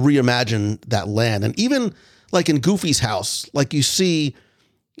reimagine that land. And even like in Goofy's house, like you see,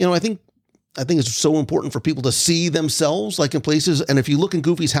 I think it's so important for people to see themselves like in places. And if you look in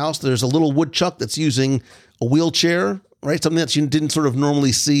Goofy's house, there's a little woodchuck that's using a wheelchair, right? Something that you didn't sort of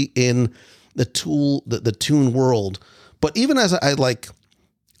normally see in the Toon world. But even as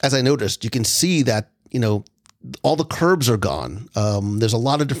I noticed, you can see that, all the curbs are gone. There's a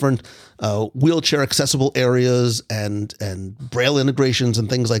lot of different wheelchair accessible areas and Braille integrations and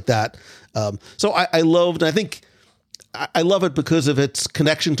things like that. So I loved, and I think I love it because of its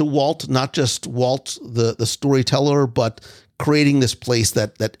connection to Walt, not just Walt, the storyteller, but creating this place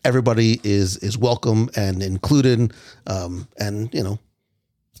that everybody is welcome and included. And,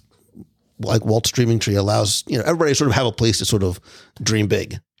 like Walt's Dreaming Tree allows, everybody to sort of have a place to sort of dream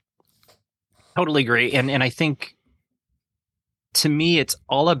big. Totally agree. And I think, to me, it's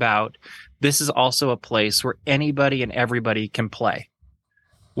all about, this is also a place where anybody and everybody can play,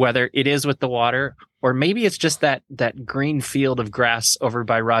 whether it is with the water, or maybe it's just that green field of grass over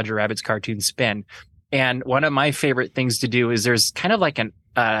by Roger Rabbit's Cartoon Spin. And one of my favorite things to do is there's kind of like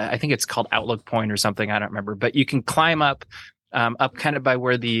I think it's called Outlook Point or something, I don't remember, but you can climb up kind of by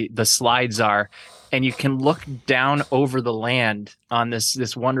where the slides are, and you can look down over the land on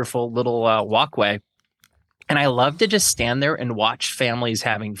this wonderful little walkway. And I love to just stand there and watch families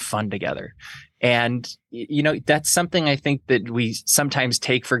having fun together. And, that's something I think that we sometimes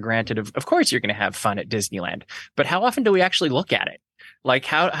take for granted. Of course, you're going to have fun at Disneyland, but how often do we actually look at it? Like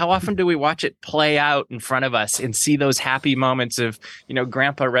how often do we watch it play out in front of us and see those happy moments of,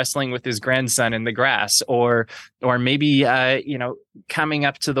 grandpa wrestling with his grandson in the grass, or maybe, coming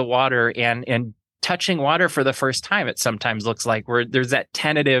up to the water and touching water for the first time. It sometimes looks like where there's that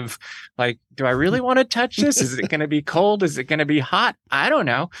tentative, like, do I really want to touch this? Is it going to be cold? Is it going to be hot? I don't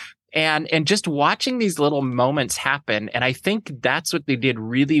know. And just watching these little moments happen. And I think that's what they did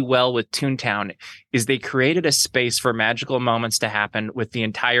really well with Toontown, is they created a space for magical moments to happen with the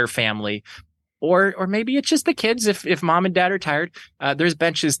entire family. Or maybe it's just the kids if mom and dad are tired. There's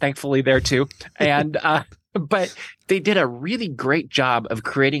benches, thankfully, there too. And but they did a really great job of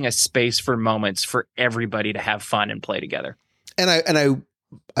creating a space for moments for everybody to have fun and play together. And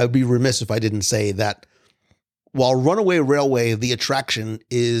I'd be remiss if I didn't say that while Runaway Railway, the attraction,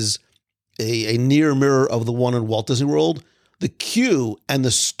 is a near mirror of the one in Walt Disney World, the queue and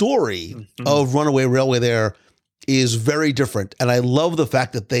the story of Runaway Railway there is very different. And I love the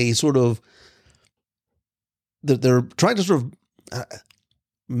fact that they they're trying to sort of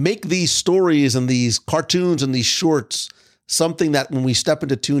make these stories and these cartoons and these shorts something that when we step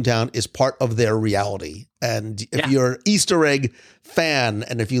into Toontown is part of their reality. And if you're an Easter egg fan,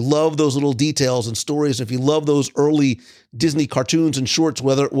 and if you love those little details and stories, if you love those early Disney cartoons and shorts,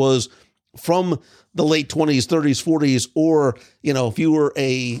 whether it was from the late 20s, 30s, 40s, or, if you were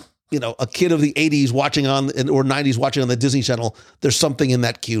a kid of the 80s watching or 90s watching on the Disney Channel, there's something in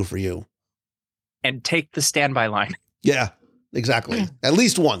that queue for you. And take the standby line. Yeah, exactly. At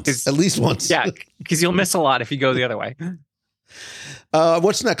least once. At least once. Yeah, because you'll miss a lot if you go the other way.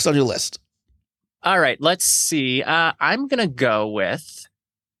 What's next on your list? All right, let's see. I'm going to go with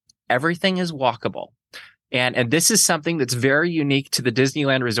Everything is Walkable. And this is something that's very unique to the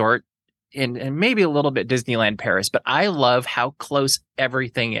Disneyland Resort and maybe a little bit Disneyland Paris, but I love how close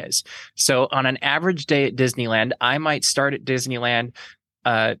everything is. So on an average day at Disneyland, I might start at Disneyland,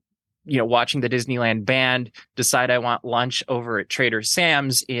 watching the Disneyland band, decide I want lunch over at Trader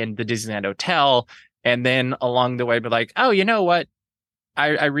Sam's in the Disneyland Hotel, and then along the way be like, oh, you know what?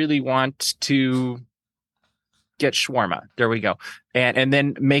 I really want to get shawarma. There we go. And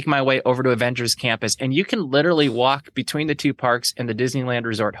then make my way over to Avengers Campus. And you can literally walk between the two parks and the Disneyland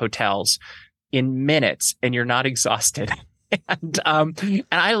Resort hotels in minutes, and you're not exhausted. And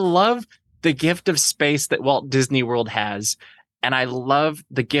I love the gift of space that Walt Disney World has. And I love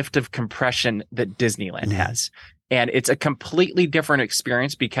the gift of compression that Disneyland has. And it's a completely different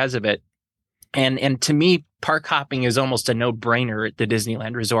experience because of it. And to me, park hopping is almost a no-brainer at the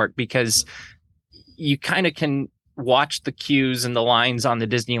Disneyland Resort, because you kind of can watch the queues and the lines on the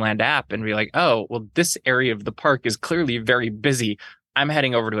Disneyland app and be like, oh, well, this area of the park is clearly very busy. I'm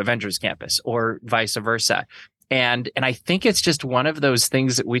heading over to Avengers Campus, or vice versa. And I think it's just one of those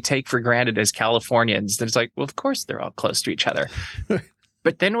things that we take for granted as Californians. That it's like, well, of course they're all close to each other.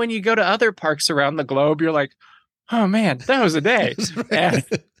 But then when you go to other parks around the globe, you're like, oh man, that was a day. And,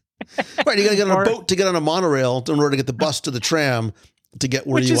 right, you got to get on a boat to get on a monorail in order to get the bus to the tram to get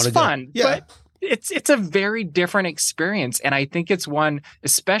where you want to go. Which is fun, but it's a very different experience. And I think it's one,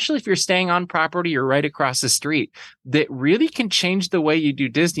 especially if you're staying on property or right across the street, that really can change the way you do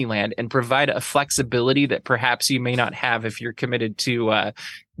Disneyland and provide a flexibility that perhaps you may not have if you're committed to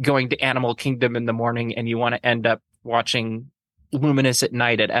going to Animal Kingdom in the morning and you want to end up watching Luminous at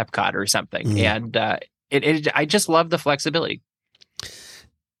night at Epcot or something. And I just love the flexibility.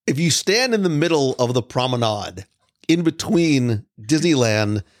 If you stand in the middle of the promenade in between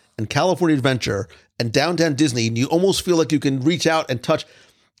Disneyland and California Adventure and Downtown Disney, and you almost feel like you can reach out and touch,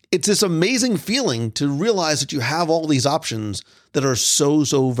 it's this amazing feeling to realize that you have all these options that are so,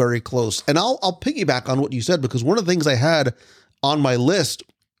 so very close. And I'll piggyback on what you said, because one of the things I had on my list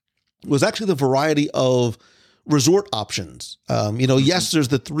was actually the variety of resort options. Yes, there's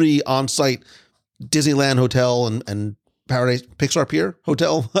the 3 on-site Disneyland Hotel and Paradise Pixar Pier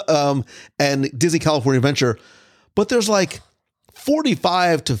Hotel and Disney California Adventure, but there's like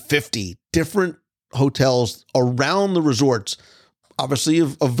 45 to 50 different hotels around the resorts, obviously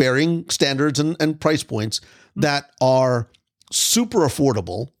of varying standards and price points, that are super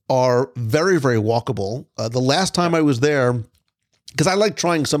affordable, are very, very walkable. The last time I was there, because I like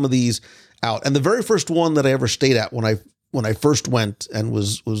trying some of these out, and the very first one that I ever stayed at when I first went and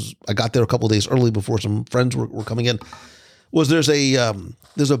I got there a couple of days early before some friends were coming in, was there's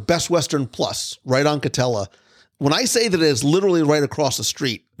a Best Western Plus right on Catella. When I say that it's literally right across the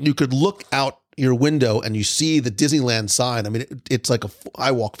street, you could look out your window and you see the Disneyland sign. I mean, it's like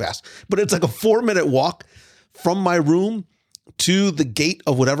I walk fast, but it's like a 4-minute walk from my room to the gate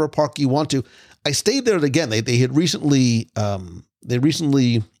of whatever park you want to. I stayed there again. They had recently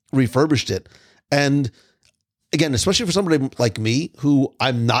refurbished it. And again, especially for somebody like me, who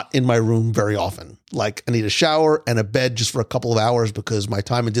I'm not in my room very often. Like, I need a shower and a bed just for a couple of hours because my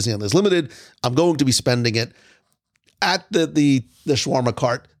time in Disneyland is limited. I'm going to be spending it at the shawarma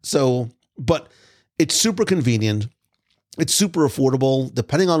cart. So, but it's super convenient. It's super affordable.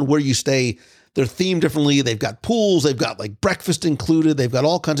 Depending on where you stay, they're themed differently. They've got pools. They've got like breakfast included. They've got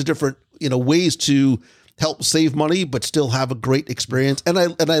all kinds of different, ways to help save money, but still have a great experience. And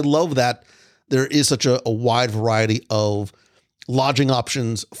I love that there is such a wide variety of lodging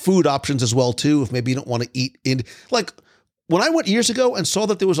options, food options as well too. If maybe you don't want to eat in, like when I went years ago and saw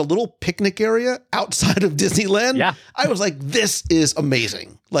that there was a little picnic area outside of Disneyland, I was like, this is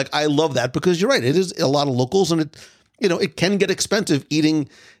amazing. Like, I love that, because you're right. It is a lot of locals, and it can get expensive eating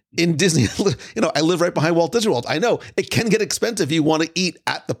in Disney. I live right behind Walt Disney World. I know it can get expensive if you want to eat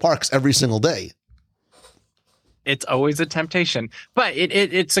at the parks every single day. It's always a temptation, but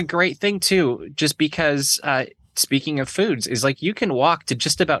it's a great thing too, just because speaking of foods, is like you can walk to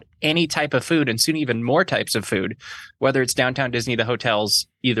just about any type of food, and soon even more types of food, whether it's downtown Disney, the hotels,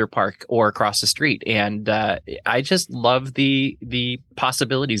 either park, or across the street. And I just love the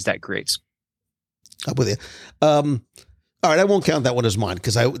possibilities that creates. I'm with you. All right, I won't count that one as mine,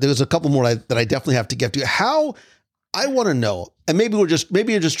 because there's a couple more that I definitely have to get to. How, I want to know, and maybe you're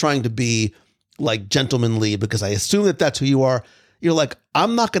just trying to be like gentlemanly, because I assume that that's who you are. You're like,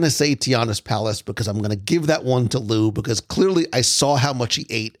 I'm not going to say Tiana's Palace, because I'm going to give that one to Lou, because clearly I saw how much he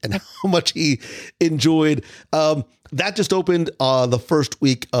ate and how much he enjoyed. That just opened the first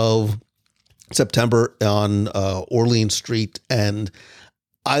week of September on Orleans Street, and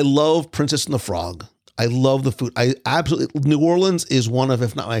I love Princess and the Frog. I love the food. New Orleans is one of,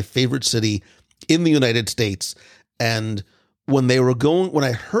 if not my favorite city in the United States. And when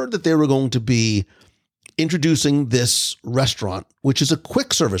I heard that they were going to be introducing this restaurant, which is a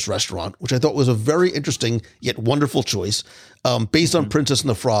quick service restaurant, which I thought was a very interesting yet wonderful choice, based on Princess and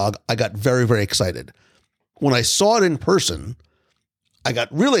the Frog, I got very, very excited. When I saw it in person, I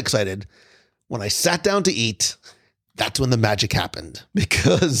got really excited. When I sat down to eat, that's when the magic happened,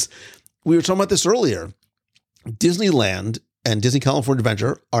 because we were talking about this earlier. Disneyland and Disney California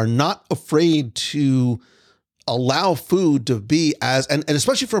Adventure are not afraid to allow food to be and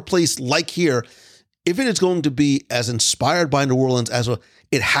especially for a place like here, if it is going to be as inspired by New Orleans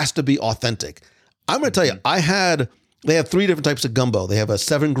it has to be authentic. I'm going to tell you, they have 3 different types of gumbo. They have a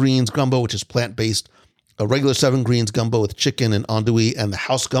 7 greens gumbo, which is plant-based, a regular 7 greens gumbo with chicken and andouille, and the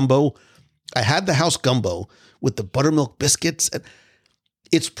house gumbo. I had the house gumbo with the buttermilk biscuits.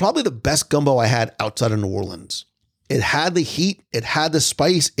 It's probably the best gumbo I had outside of New Orleans. It had the heat. It had the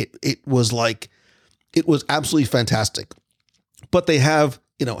spice. It was absolutely fantastic. But they have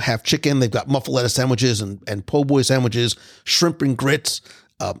chicken. They've got muffaletta sandwiches and po' boy sandwiches, shrimp and grits,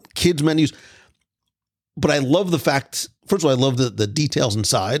 kids menus. But I love the fact, first of all, I love the details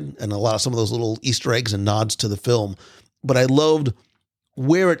inside and some of those little Easter eggs and nods to the film. But I loved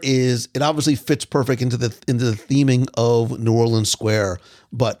where it is. It obviously fits perfect into the theming of New Orleans Square.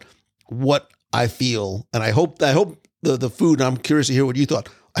 But what I feel, and I hope the food, and I'm curious to hear what you thought,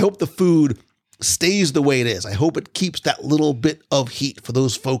 I hope the food stays the way it is. I hope it keeps that little bit of heat for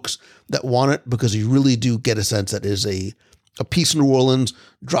those folks that want it, because you really do get a sense that it is a piece of New Orleans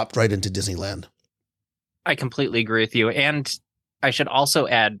dropped right into Disneyland. I completely agree with you. And I should also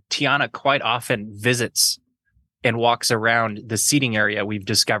add, Tiana quite often visits and walks around the seating area we've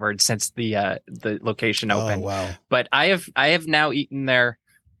discovered since the location opened. Oh, wow. But I have now eaten there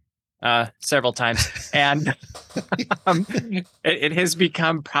several times, and it has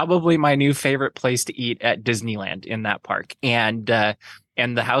become probably my new favorite place to eat at Disneyland in that park. And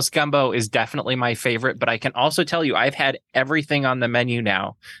the house gumbo is definitely my favorite, but I can also tell you I've had everything on the menu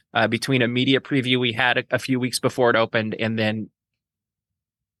now, between a media preview we had a few weeks before it opened and then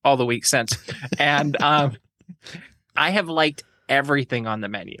all the weeks since. And I have liked everything on the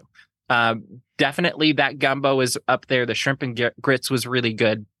menu. Definitely that gumbo is up there. The shrimp and grits was really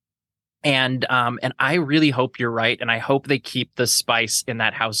good. And I really hope you're right. And I hope they keep the spice in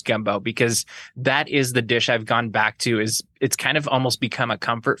that house gumbo, because that is the dish I've gone back to. It's kind of almost become a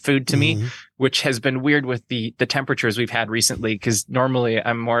comfort food to me, which has been weird with the temperatures we've had recently. Because normally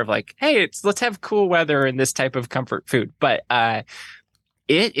I'm more of like, hey, let's have cool weather and this type of comfort food. But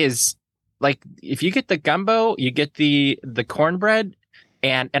it is like, if you get the gumbo, you get the cornbread,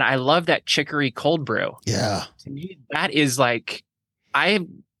 and I love that chicory cold brew. Yeah. To me, that is like,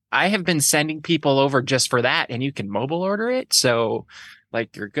 I have been sending people over just for that, and you can mobile order it. So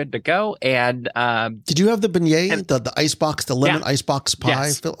like, you're good to go. And did you have the beignet, the icebox, the lemon icebox pie?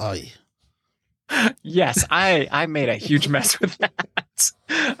 Yes. Phil? Oh, Yes, I made a huge mess with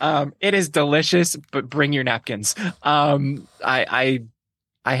that. It is delicious, but bring your napkins. I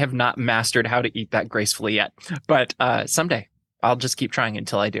have not mastered how to eat that gracefully yet, but someday I'll just keep trying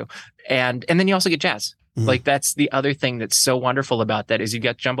until I do. And then you also get jazz. Like, that's the other thing that's so wonderful about that, is you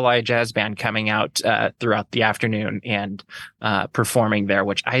got Jambalaya Jazz Band coming out throughout the afternoon and performing there,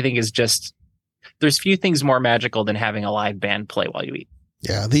 which I think is just, there's few things more magical than having a live band play while you eat.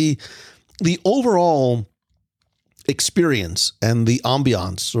 Yeah, the overall experience and the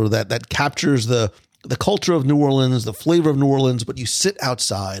ambiance, or that captures the culture of New Orleans, the flavor of New Orleans, but you sit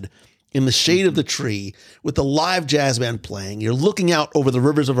outside in the shade of the tree with the live jazz band playing. You're looking out over the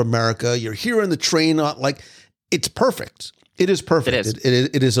rivers of America. You're hearing the train. It's perfect. It is perfect.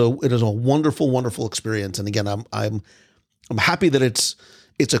 It is a wonderful, wonderful experience. And again, I'm happy that it's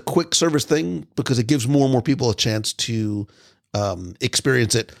a quick service thing, because it gives more and more people a chance to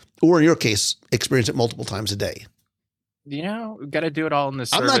experience it, or in your case, experience it multiple times a day. We've got to do it all in the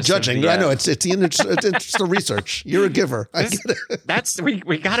service. I'm not judging. I know it's the research. You're a giver. I get it. That's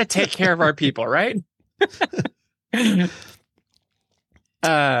we got to take care of our people, right? Is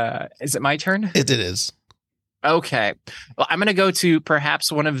it my turn? It is. Okay. Well, I'm going to go to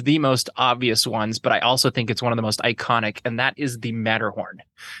perhaps one of the most obvious ones, but I also think it's one of the most iconic, and that is the Matterhorn.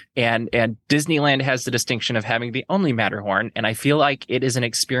 And Disneyland has the distinction of having the only Matterhorn, and I feel like it is an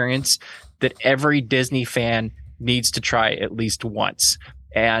experience that every Disney fan needs to try at least once.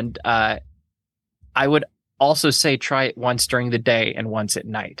 And I would also say try it once during the day and once at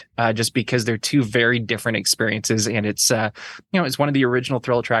night, just because they're two very different experiences. And it's it's one of the original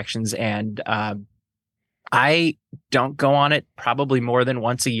thrill attractions, and I don't go on it probably more than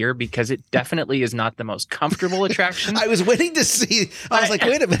once a year, because it definitely is not the most comfortable attraction. I was waiting to see. I was like,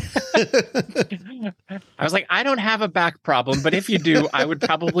 wait a minute. I was like, I don't have a back problem, but if you do, I would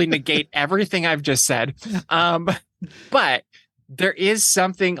probably negate everything I've just said. But there is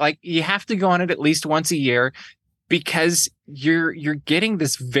something, like, you have to go on it at least once a year, because you're getting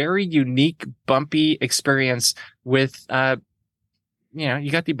this very unique, bumpy experience with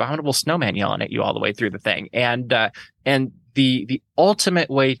you got the abominable snowman yelling at you all the way through the thing. And the ultimate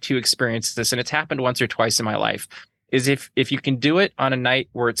way to experience this, and it's happened once or twice in my life, is if you can do it on a night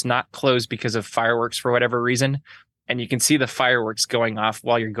where it's not closed because of fireworks for whatever reason, and you can see the fireworks going off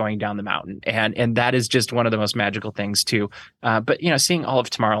while you're going down the mountain. And that is just one of the most magical things too. But seeing all of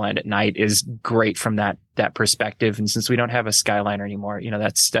Tomorrowland at night is great from that perspective. And since we don't have a Skyliner anymore,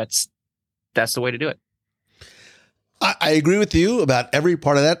 that's the way to do it. I agree with you about every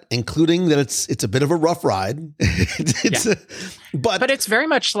part of that, including that it's a bit of a rough ride. But it's very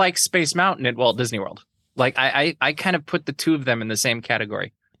much like Space Mountain at Walt Disney World. Like I kind of put the two of them in the same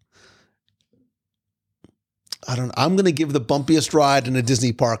category. I'm going to give the bumpiest ride in a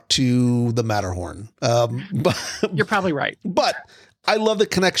Disney park to the Matterhorn. But you're probably right. But I love the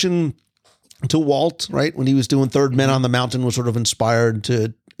connection to Walt, right? When he was doing Third Man on the Mountain, was sort of inspired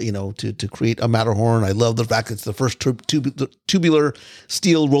to create a Matterhorn. I love the fact it's the first tubular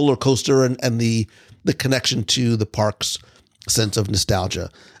steel roller coaster and the connection to the park's sense of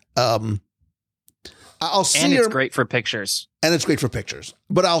nostalgia. It's great for pictures. And it's great for pictures.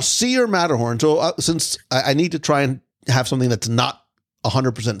 But I'll see your Matterhorn. So since I need to try and have something that's not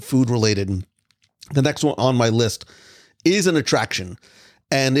 100% food related, the next one on my list is an attraction.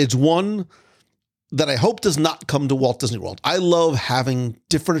 And it's one that I hope does not come to Walt Disney World. I love having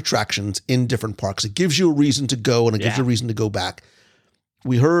different attractions in different parks. It gives you a reason to go, and it gives you a reason to go back.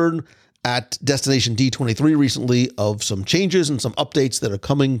 We heard at Destination D23 recently of some changes and some updates that are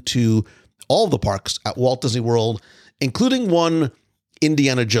coming to all the parks at Walt Disney World, including one,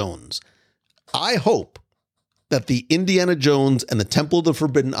 Indiana Jones. I hope that the Indiana Jones and the Temple of the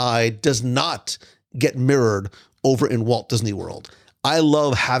Forbidden Eye does not get mirrored over in Walt Disney World. I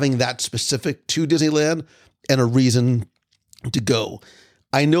love having that specific to Disneyland and a reason to go.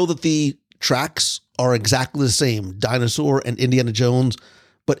 I know that the tracks are exactly the same, Dinosaur and Indiana Jones,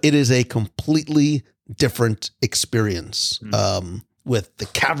 but it is a completely different experience. With the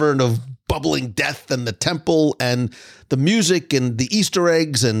cavern of bubbling death and the temple and the music and the Easter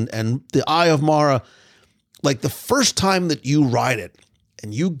eggs and the Eye of Mara. Like the first time that you ride it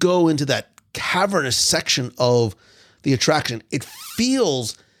and you go into that cavernous section of the attraction, it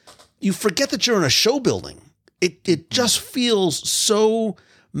feels, you forget that you're in a show building. It just feels so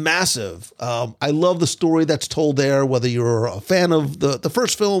massive. I love the story that's told there, whether you're a fan of the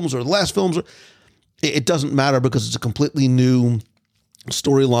first films or the last films. It doesn't matter because it's a completely new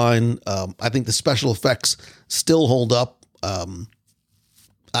storyline. I think the special effects still hold up.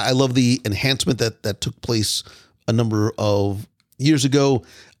 I love the enhancement that took place a number of years ago.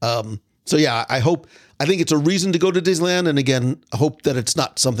 So yeah, I think it's a reason to go to Disneyland. And again, I hope that it's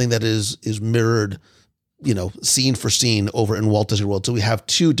not something that is mirrored, scene for scene over in Walt Disney World. So we have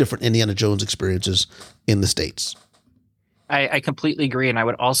two different Indiana Jones experiences in the States. I completely agree. And I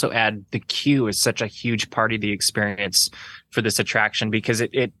would also add the queue is such a huge part of the experience for this attraction because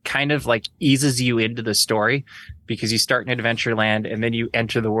it kind of like eases you into the story because you start in Adventureland and then you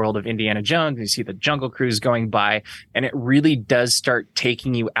enter the world of Indiana Jones. You see the Jungle Cruise going by, and it really does start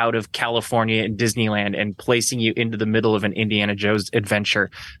taking you out of California and Disneyland and placing you into the middle of an Indiana Jones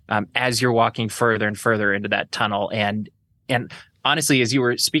adventure as you're walking further and further into that tunnel. And honestly, as you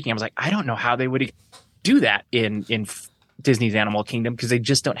were speaking, I was like, I don't know how they would do that in Disney's Animal Kingdom because they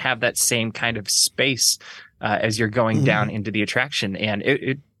just don't have that same kind of space as you're going down into the attraction.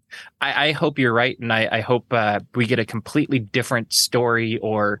 And I hope you're right. And I hope we get a completely different story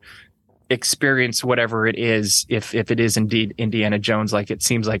or experience, whatever it is, if it is indeed Indiana Jones, like it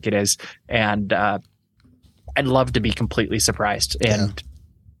seems like it is. And I'd love to be completely surprised. And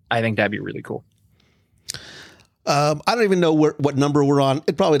I think that'd be really cool. I don't even know what number we're on.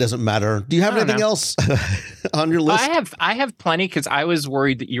 It probably doesn't matter. Do you have anything else on your list? I have plenty because I was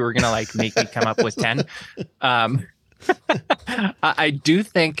worried that you were going to make me come up with 10. I do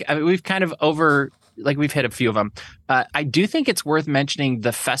think we've kind of we've hit a few of them. I do think it's worth mentioning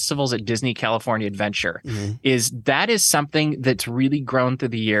the festivals at Disney California Adventure is something that's really grown through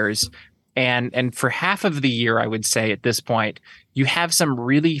the years. And for half of the year, I would say at this point, you have some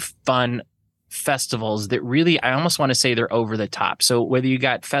really fun festivals that really, I almost want to say they're over the top. So whether you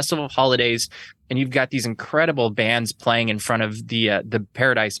got Festival of Holidays and you've got these incredible bands playing in front of the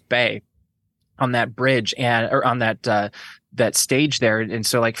Paradise Bay on that bridge or on that stage there. And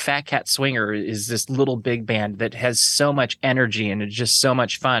so like Fat Cat Swinger is this little big band that has so much energy and it's just so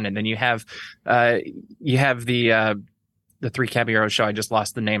much fun. And then you have the Three Caballeros show. I just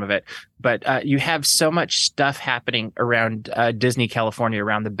lost the name of it, but you have so much stuff happening around Disney California,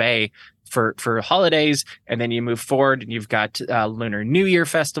 around the Bay for holidays, and then you move forward and you've got Lunar New Year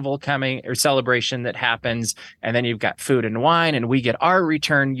festival coming, or celebration that happens, and then you've got food and wine, and we get our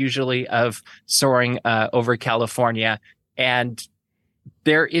return usually of soaring over California, and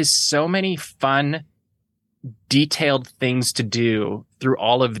there is so many fun, detailed things to do through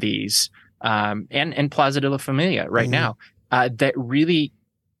all of these, and Plaza de la Familia right now, that really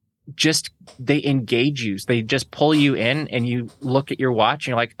just, they engage you. They just pull you in, and you look at your watch and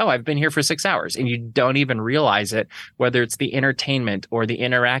you're like, oh, I've been here for 6 hours, and you don't even realize it, whether it's the entertainment or the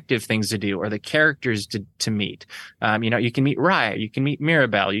interactive things to do or the characters to meet. You can meet Raya, you can meet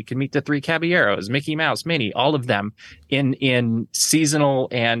Mirabelle, you can meet the Three Caballeros, Mickey Mouse, Minnie, all of them in seasonal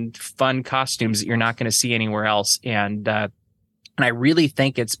and fun costumes that you're not going to see anywhere else. And I really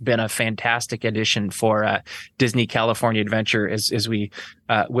think it's been a fantastic addition for Disney California Adventure, as we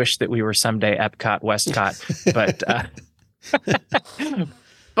wish that we were someday Epcot Westcott.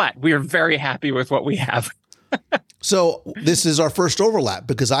 But we are very happy with what we have. So this is our first overlap,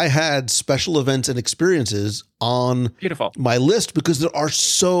 because I had special events and experiences on my list, because there are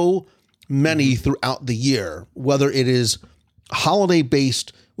so many throughout the year, whether it is holiday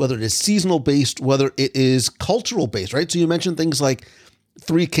based, whether it is seasonal based, whether it is cultural based, right? So you mentioned things like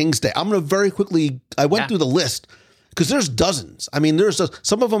Three Kings Day. I'm going to very quickly, I went through the list, because there's dozens. I mean,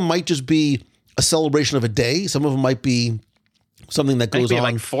 some of them might just be a celebration of a day. Some of them might be something that goes on.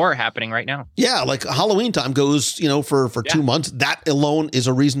 Like 4 happening right now. Yeah, like Halloween time goes, for 2 months. That alone is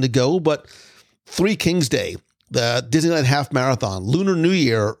a reason to go. But Three Kings Day, the Disneyland Half Marathon, Lunar New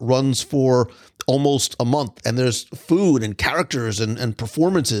Year runs for almost a month, and there's food and characters and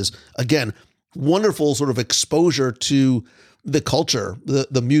performances. Again, wonderful sort of exposure to the culture,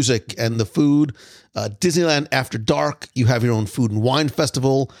 the music and the food. Disneyland After Dark, you have your own food and wine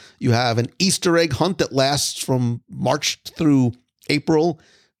festival. You have an Easter egg hunt that lasts from March through April.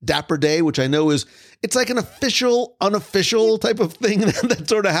 Dapper Day, which I know it's like an official, unofficial type of thing that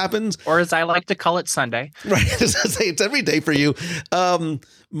sort of happens. Or as I like to call it, Sunday. Right. It's every day for you.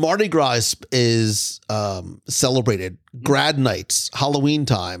 Mardi Gras is celebrated. Grad nights, Halloween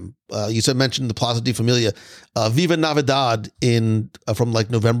time. You mentioned the Plaza de Familia. Viva Navidad from like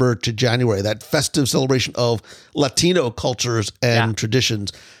November to January, that festive celebration of Latino cultures and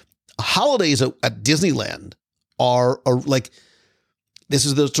traditions. Holidays at Disneyland are like, this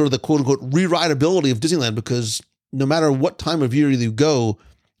is the sort of the quote unquote rewritability of Disneyland, because no matter what time of year you go,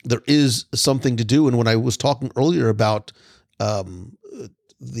 there is something to do. And when I was talking earlier about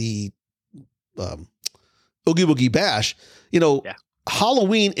the Oogie Boogie Bash,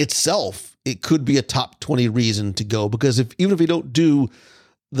 Halloween itself, it could be a top 20 reason to go, because even if you don't do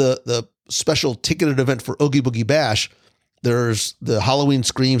the special ticketed event for Oogie Boogie Bash, there's the Halloween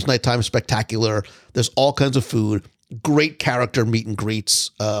Screams Nighttime Spectacular. There's all kinds of food. Great character meet and greets,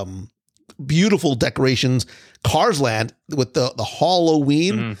 beautiful decorations. Cars Land with the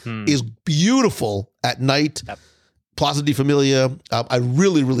Halloween is beautiful at night. Yep. Plaza de Familia, I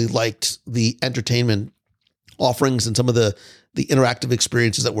really, really liked the entertainment offerings and some of the interactive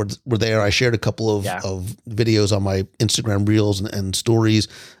experiences that were there. I shared a couple of videos on my Instagram reels and stories.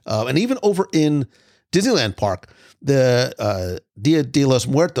 And even over in Disneyland Park, the Dia de los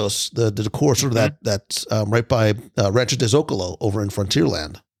Muertos, the decor sort of that's right by Rancho de Zocalo over in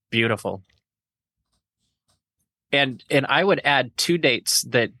Frontierland. Beautiful. And I would add 2 dates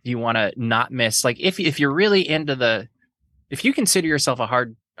that you want to not miss. Like if you're really into if you consider yourself a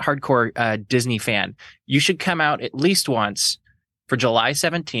hardcore Disney fan, you should come out at least once for July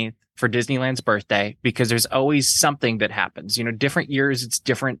 17th for Disneyland's birthday, because there's always something that happens. Different years, it's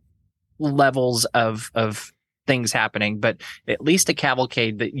different levels of things happening, but at least a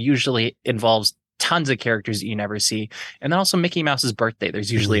cavalcade that usually involves tons of characters that you never see. And then also Mickey Mouse's birthday,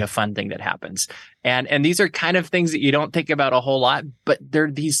 there's usually a fun thing that happens. And these are kind of things that you don't think about a whole lot, but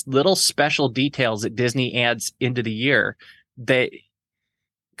they're these little special details that Disney adds into the year that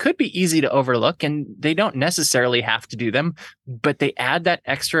could be easy to overlook, and they don't necessarily have to do them, but they add that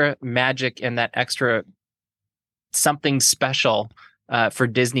extra magic and that extra something special for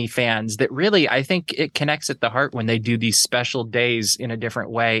Disney fans that really, I think it connects at the heart when they do these special days in a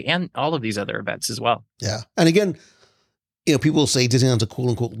different way, and all of these other events as well. Yeah. And again, people say Disneyland's a quote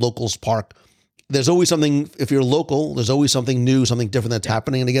unquote locals park. There's always something, if you're local, there's always something new, something different that's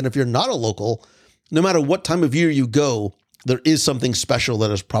happening. And again, if you're not a local, no matter what time of year you go, there is something special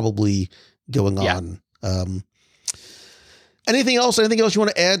that is probably going on. Anything else you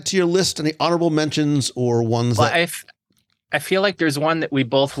want to add to your list? Any honorable mentions or ones I feel like there's one that we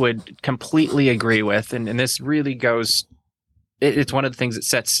both would completely agree with, and this really goes it's one of the things that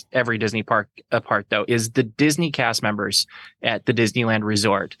sets every Disney park apart, though, is the Disney cast members at the Disneyland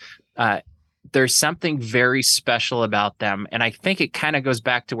Resort. There's something very special about them. And I think it kind of goes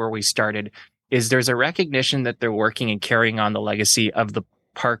back to where we started, is there's a recognition that they're working and carrying on the legacy of the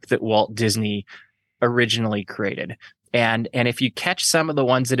park that Walt Disney originally created. And if you catch some of the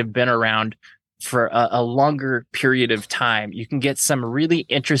ones that have been around for a longer period of time, you can get some really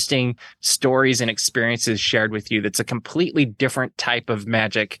interesting stories and experiences shared with you. That's a completely different type of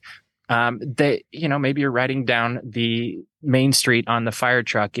magic. That, maybe you're riding down the main street on the fire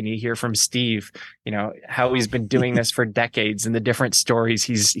truck and you hear from Steve, how he's been doing this for decades and the different stories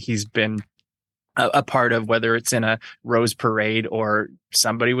he's been a part of, whether it's in a rose parade or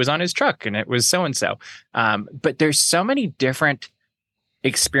somebody was on his truck and it was so-and-so. But there's so many different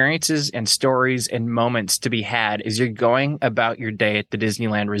experiences and stories and moments to be had as you're going about your day at the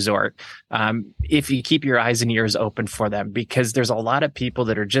Disneyland Resort. If you keep your eyes and ears open for them, because there's a lot of people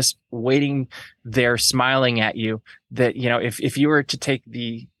that are just waiting there smiling at you that, if you were to take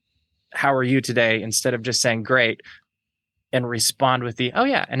the, how are you today, instead of just saying great, and respond with the, oh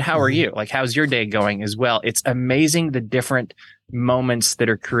yeah, and how are you? Like, how's your day going as well? It's amazing the different moments that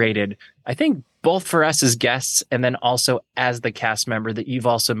are created. I think both for us as guests and then also as the cast member, that you've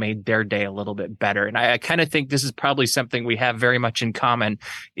also made their day a little bit better. And I kind of think this is probably something we have very much in common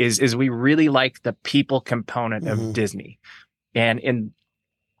is we really like the people component of Disney. And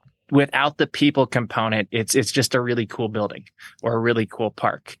without the people component, it's just a really cool building or a really cool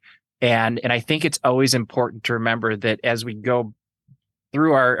park. And I think it's always important to remember that as we go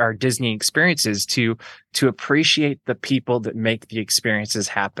through our Disney experiences to appreciate the people that make the experiences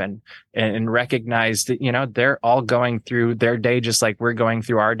happen and recognize that, they're all going through their day just like we're going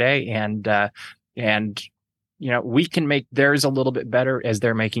through our day. And we can make theirs a little bit better as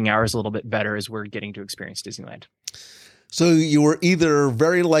they're making ours a little bit better as we're getting to experience Disneyland. So you were either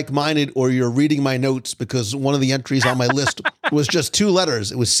very like-minded or you're reading my notes, because one of the entries on my list was just 2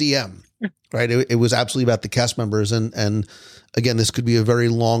 letters. It was CM, right? It was absolutely about the cast members. And again, this could be a very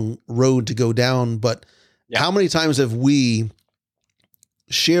long road to go down, but how many times have we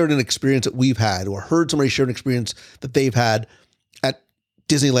shared an experience that we've had or heard somebody share an experience that they've had at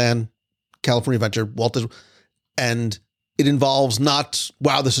Disneyland, California Adventure, Walt Disney, and it involves not,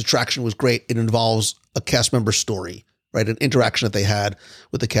 wow, this attraction was great. It involves a cast member story, right? An interaction that they had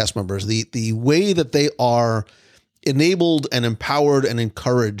with the cast members, the way that they are enabled and empowered and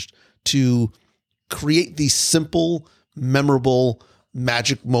encouraged to create these simple, memorable,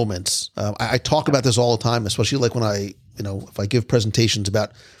 magic moments. I talk about this all the time, especially like when if I give presentations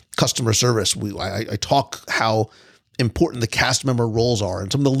about customer service, I talk how important the cast member roles are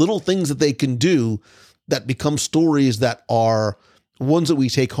and some of the little things that they can do that become stories that are ones that we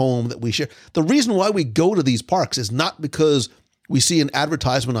take home, that we share. The reason why we go to these parks is not because we see an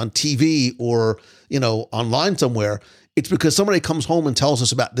advertisement on TV or, online somewhere. It's because somebody comes home and tells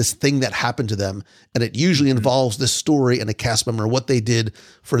us about this thing that happened to them. And it usually involves this story and a cast member, what they did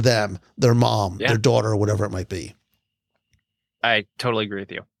for them, their mom, their daughter, or whatever it might be. I totally agree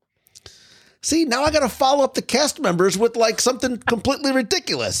with you. See, now I got to follow up the cast members with like something completely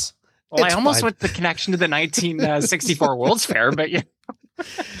ridiculous. Well, I almost went the connection to the 1964 World's Fair, but yeah.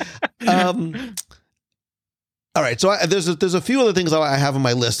 All right. So there's a few other things I have on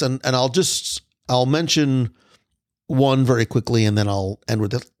my list, and I'll mention one very quickly, and then I'll end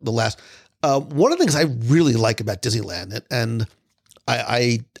with the last. One of the things I really like about Disneyland, and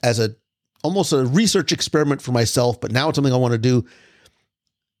I as almost a research experiment for myself, but now it's something I want to do.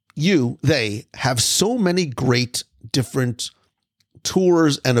 They have so many great different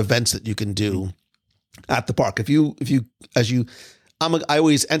tours and events that you can do at the park. I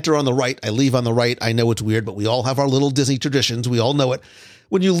always enter on the right, I leave on the right. I know it's weird, but we all have our little Disney traditions. We all know it.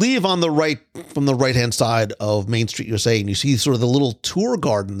 When you leave on the right, from the right-hand side of Main Street USA, and you see sort of the little tour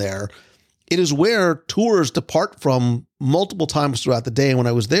garden there, it is where tours depart from multiple times throughout the day. And when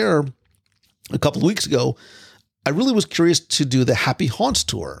I was there a couple of weeks ago, I really was curious to do the Happy Haunts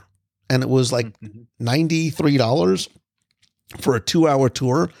tour. And it was like $93 for a 2-hour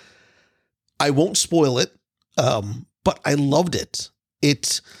tour. I won't spoil it, but I loved it.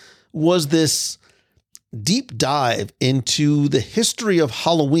 It was this deep dive into the history of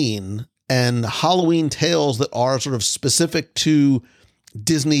Halloween and Halloween tales that are sort of specific to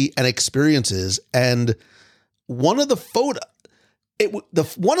Disney and experiences. And one of the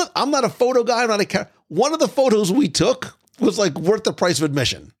I'm not a photo guy. One of the photos we took was like worth the price of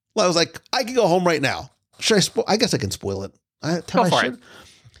admission. I was like, I can go home right now. Should I guess I can spoil it. Go for it.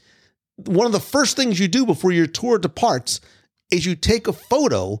 One of the first things you do before your tour departs is you take a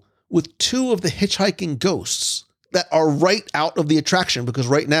photo with 2 of the hitchhiking ghosts that are right out of the attraction, because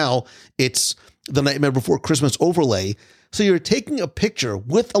right now it's the Nightmare Before Christmas overlay. So you're taking a picture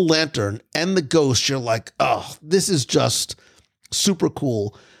with a lantern and the ghost. You're like, oh, this is just super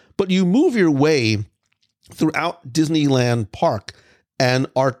cool. But you move your way throughout Disneyland Park and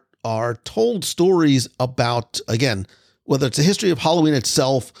are told stories about, again, whether it's a history of Halloween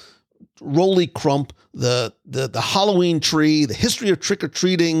itself, Rolly Crump, the Halloween tree, the history of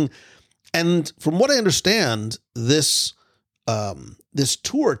trick-or-treating. And from what I understand, this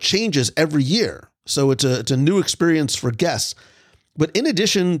tour changes every year. So it's a new experience for guests. But in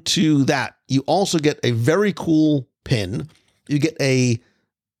addition to that, you also get a very cool pin. You get a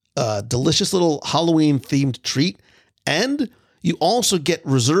delicious little Halloween-themed treat, and you also get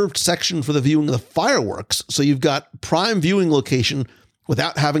reserved section for the viewing of the fireworks. So you've got prime viewing location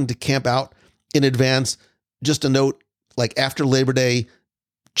without having to camp out in advance. Just a note, like after Labor Day,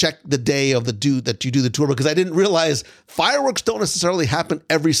 check the day of that you do the tour, because I didn't realize fireworks don't necessarily happen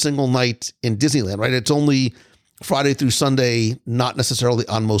every single night in Disneyland, right? It's only Friday through Sunday, not necessarily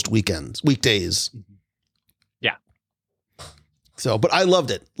on most weekdays. Yeah. So, but I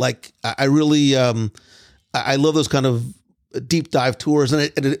loved it. Like I really, I love those kind of deep dive tours, and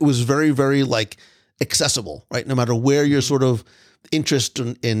it was very, very like accessible, right? No matter where your sort of interest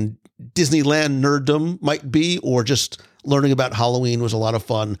in Disneyland nerddom might be, or just learning about Halloween was a lot of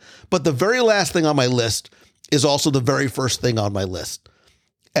fun. But the very last thing on my list is also the very first thing on my list.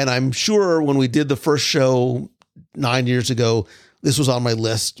 And I'm sure when we did the first show 9 years ago, this was on my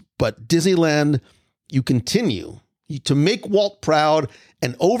list. But Disneyland, you continue to make Walt proud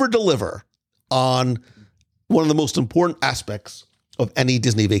and over-deliver on one of the most important aspects of any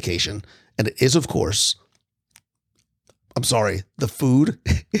Disney vacation. And it is, of course, I'm sorry, the food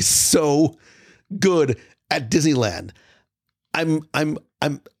is so good at Disneyland. I'm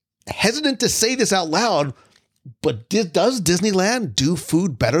hesitant to say this out loud, but does Disneyland do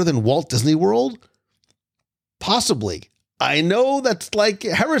food better than Walt Disney World? Possibly. I know that's like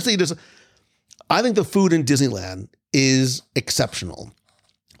heresy. I think the food in Disneyland is exceptional.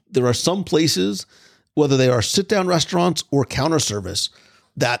 There are some places, whether they are sit-down restaurants or counter service,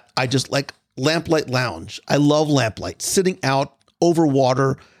 that I just like. Lamplight Lounge. I love Lamplight. Sitting out over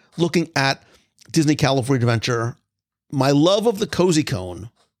water, looking at Disney California Adventure. My love of the Cozy Cone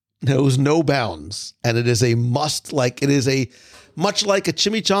knows no bounds, and it is a must. Like it is much like a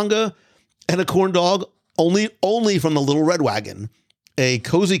chimichanga and a corn dog, only from the Little Red Wagon. A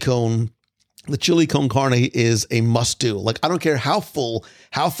Cozy Cone, the chili con carne, is a must do. Like I don't care how full,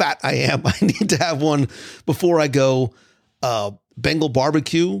 how fat I am, I need to have one before I go. Bengal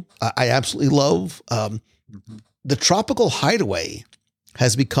barbecue, I absolutely love. The Tropical Hideaway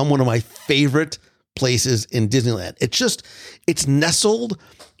has become one of my favorite places in Disneyland. It's nestled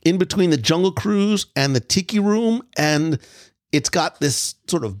in between the Jungle Cruise and the Tiki Room, and it's got this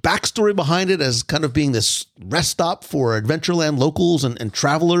sort of backstory behind it as kind of being this rest stop for Adventureland locals and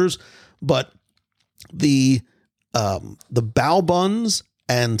travelers. But the bao buns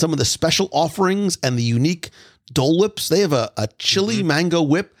and some of the special offerings and the unique Dole Whips. They have a chili mango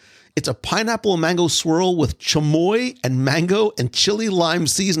whip. It's a pineapple and mango swirl with chamoy and mango and chili lime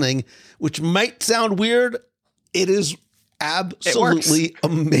seasoning, which might sound weird. It is absolutely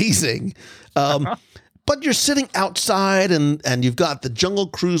amazing. But you're sitting outside and you've got the Jungle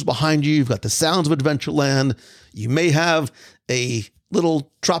Cruise behind you. You've got the sounds of Adventureland. You may have a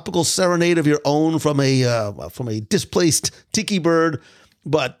little tropical serenade of your own from a displaced tiki bird.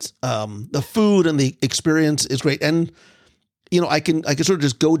 But the food and the experience is great. And, you know, I can sort of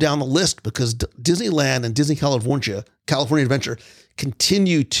just go down the list because Disneyland and Disney California Adventure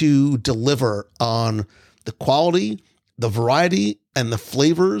continue to deliver on the quality, the variety, and the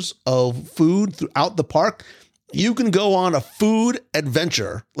flavors of food throughout the park. You can go on a food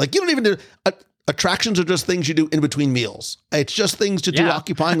adventure. Like you don't even do attractions are just things you do in between meals. It's just things to do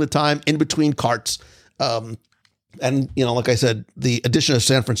occupying the time in between carts. And, you know, like I said, the addition of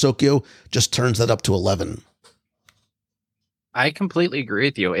San Francisco just turns that up to 11. I completely agree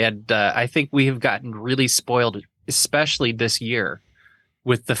with you. And I think we have gotten really spoiled, especially this year,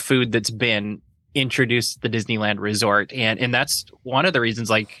 with the food that's been introduced to the Disneyland Resort. And that's one of the reasons,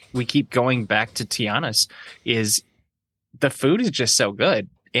 like, we keep going back to Tiana's, is the food is just so good.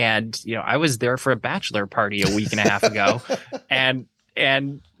 And, you know, I was there for a bachelor party a week and a half ago.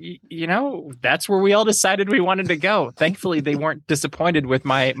 And, you know, that's where we all decided we wanted to go. Thankfully, they weren't disappointed with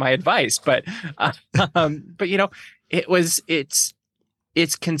my advice. But you know,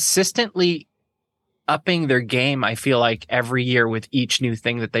 it's consistently upping their game, I feel like, every year with each new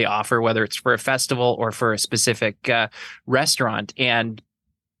thing that they offer, whether it's for a festival or for a specific restaurant. And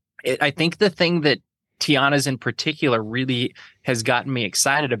I think the thing that Tiana's in particular really has gotten me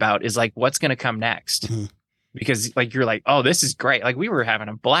excited about is like, what's going to come next? Mm-hmm. Because like, you're like, oh, this is great. Like we were having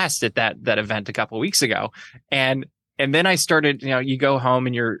a blast at that event a couple of weeks ago. And then I started, you go home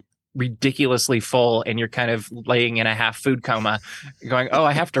and you're ridiculously full and you're kind of laying in a half food coma going, oh,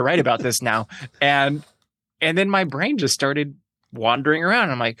 I have to write about this now. And then my brain just started wandering around.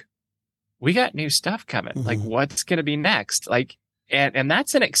 I'm like, we got new stuff coming. Mm-hmm. Like what's going to be next? Like, and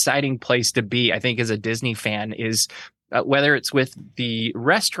that's an exciting place to be, I think, as a Disney fan is whether it's with the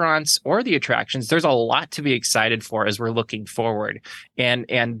restaurants or the attractions, there's a lot to be excited for as we're looking forward. And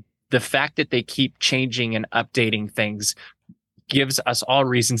the fact that they keep changing and updating things gives us all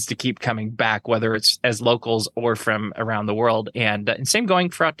reasons to keep coming back, whether it's as locals or from around the world. And same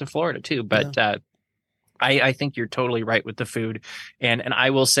going for out to Florida too. But I think you're totally right with the food. And I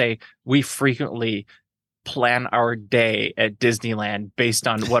will say we frequently plan our day at Disneyland based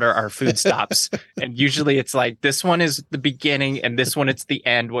on what are our food stops. And usually it's like, this one is the beginning and this one it's the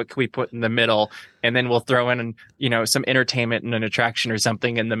end. What can we put in the middle? And then we'll throw in, some entertainment and an attraction or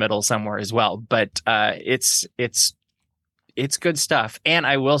something in the middle somewhere as well. But it's good stuff. And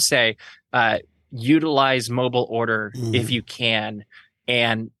I will say, utilize mobile order if you can,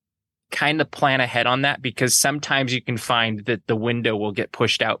 and kind of plan ahead on that, because sometimes you can find that the window will get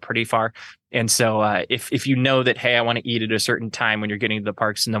pushed out pretty far. And so if you know that, hey, I want to eat at a certain time when you're getting to the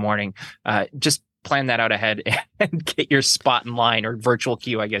parks in the morning, just plan that out ahead and get your spot in line, or virtual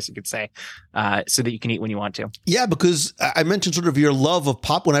queue, I guess you could say, so that you can eat when you want to. Yeah, because I mentioned sort of your love of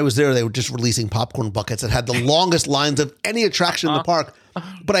pop. When I was there, they were just releasing popcorn buckets that had the longest lines of any attraction in the park.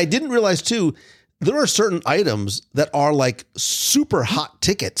 But I didn't realize, too, there are certain items that are like super hot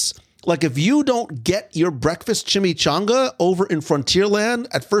tickets. Like if you don't get your breakfast chimichanga over in Frontierland,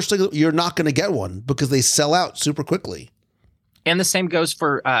 at first you're not going to get one because they sell out super quickly. And the same goes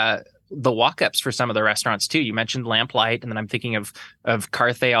for the walk-ups for some of the restaurants too. You mentioned Lamplight, and then I'm thinking of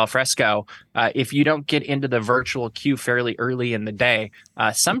Carthay al Fresco. If you don't get into the virtual queue fairly early in the day,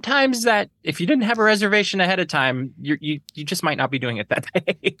 sometimes that if you didn't have a reservation ahead of time, you just might not be doing it that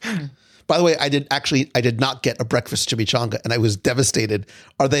day. By the way, I did not get a breakfast chimichanga, and I was devastated.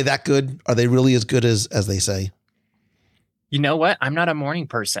 Are they that good? Are they really as good as they say? You know what? I'm not a morning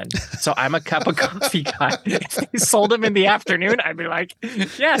person, so I'm a cup of coffee guy. If they sold them in the afternoon, I'd be like,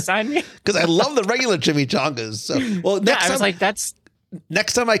 yes, I need. Because I love the regular chimichangas. So, well,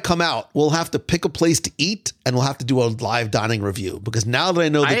 next time I come out, we'll have to pick a place to eat, and we'll have to do a live dining review. Because now that I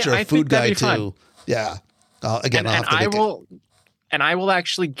know that you're a food guy too, yeah. Again, I'll have to make it. And I will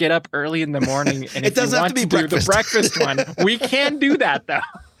actually get up early in the morning. And if you want to do the breakfast one, we can do that though.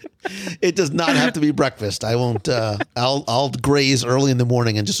 It does not have to be breakfast. I won't. I'll graze early in the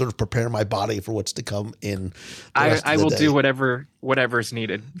morning and just sort of prepare my body for what's to come in. I will do whatever's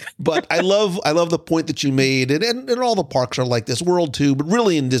needed. But I love the point that you made, and all the parks are like this, World too, but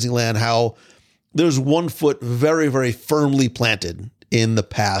really in Disneyland, how there's one foot very, very firmly planted in the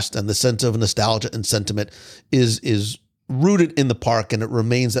past, and the sense of nostalgia and sentiment is rooted in the park, and it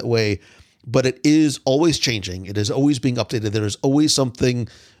remains that way, but it is always changing. It is always being updated. There is always something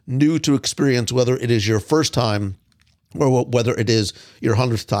new to experience, whether it is your first time or whether it is your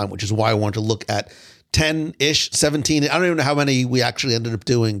 100th time, which is why I want to look at 10-ish, 17. I don't even know how many we actually ended up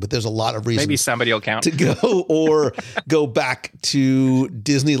doing, but there's a lot of reasons. Maybe somebody will count. To go or go back to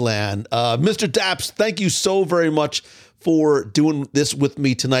Disneyland. Mr. Daps, thank you so very much for doing this with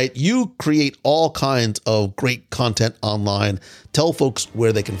me tonight. You create all kinds of great content online. Tell folks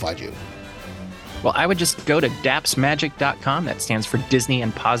where they can find you. Well, I would just go to dapsmagic.com. That stands for Disney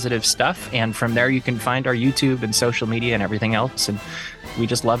and Positive Stuff. And from there, you can find our YouTube and social media and everything else. And we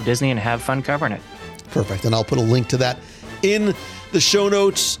just love Disney and have fun covering it. Perfect. And I'll put a link to that in the show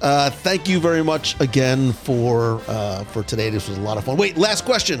notes. Thank you very much again for today. This was a lot of fun. Wait, last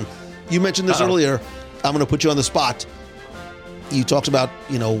question. You mentioned this earlier. I'm going to put you on the spot. You talked about,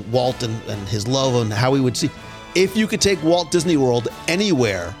 Walt and his love and how he would see. If you could take Walt Disney World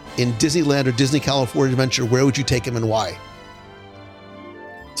anywhere in Disneyland or Disney California Adventure, where would you take him and why?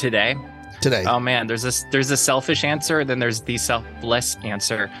 Today. Oh man, there's a selfish answer, then there's the selfless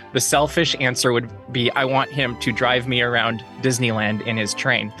answer. The selfish answer would be, I want him to drive me around Disneyland in his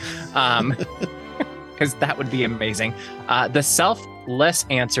train. Because that would be amazing. The selfless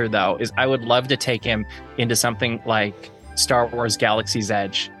answer, though, is I would love to take him into something like Star Wars Galaxy's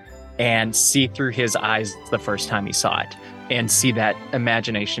Edge and see through his eyes the first time he saw it and see that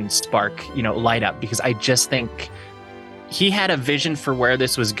imagination spark, light up, because I just think he had a vision for where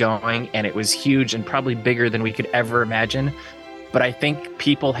this was going, and it was huge and probably bigger than we could ever imagine. But I think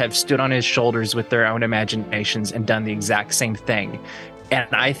people have stood on his shoulders with their own imaginations and done the exact same thing.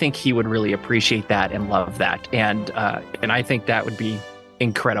 And I think he would really appreciate that and love that. And I think that would be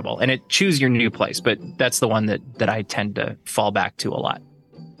incredible. And choose your new place, but that's the one that I tend to fall back to a lot.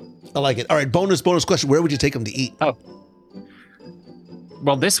 I like it. All right, bonus question. Where would you take him to eat? Oh,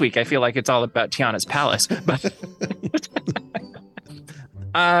 well, this week I feel like it's all about Tiana's Palace, but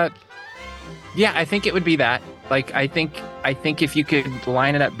yeah, I think it would be that. Like, I think if you could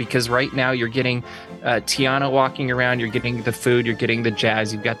line it up, because right now you're getting Tiana walking around, you're getting the food, you're getting the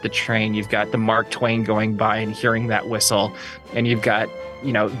jazz, you've got the train, you've got the Mark Twain going by and hearing that whistle, and you've got,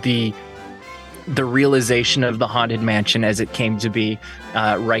 the realization of the Haunted Mansion as it came to be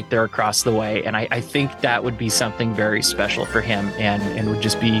right there across the way. And I think that would be something very special for him and would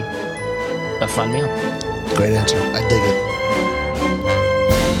just be a fun meal. Great answer. I dig it.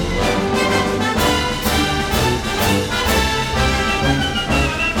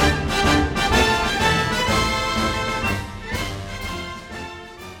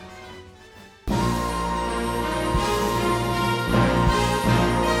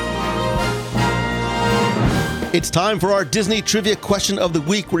 It's time for our Disney Trivia Question of the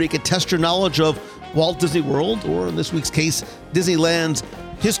Week, where you can test your knowledge of Walt Disney World, or in this week's case, Disneyland's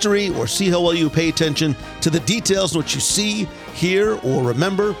history, or see how well you pay attention to the details in what you see, hear, or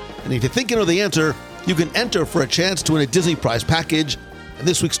remember. And if you think you know the answer, you can enter for a chance to win a Disney prize package. And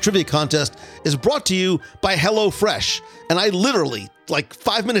this week's trivia contest is brought to you by HelloFresh. And I literally, like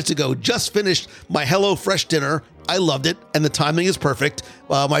 5 minutes ago, just finished my HelloFresh dinner. I loved it, and the timing is perfect.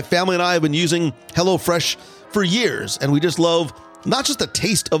 My family and I have been using HelloFresh for years, and we just love not just the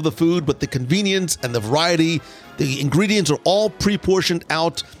taste of the food, but the convenience and the variety. The ingredients are all pre-portioned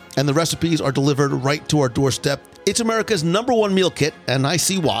out, and the recipes are delivered right to our doorstep. It's America's #1 meal kit, and I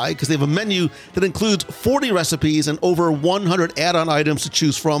see why, because they have a menu that includes 40 recipes and over 100 add-on items to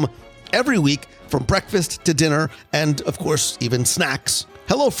choose from every week, from breakfast to dinner, and of course, even snacks.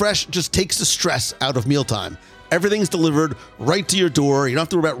 HelloFresh just takes the stress out of mealtime. Everything's delivered right to your door. You don't have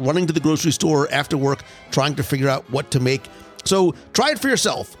to worry about running to the grocery store after work trying to figure out what to make. So try it for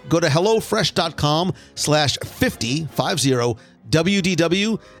yourself. Go to HelloFresh.com/50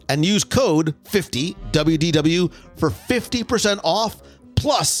 WDW and use code 50WDW for 50% off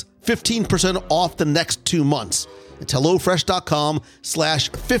plus 15% off the next 2 months. It's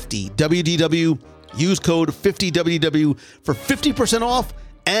HelloFresh.com/50 WDW. Use code 50WDW for 50% off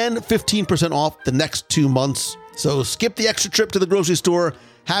and 15% off the next 2 months. So skip the extra trip to the grocery store,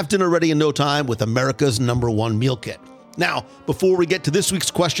 have dinner ready in no time with America's #1 meal kit. Now, before we get to this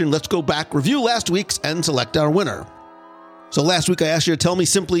week's question, let's go back, review last week's, and select our winner. So last week I asked you to tell me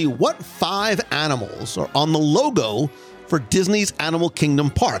simply what 5 animals are on the logo for Disney's Animal Kingdom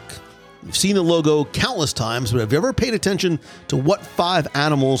Park. You've seen the logo countless times, but have you ever paid attention to what 5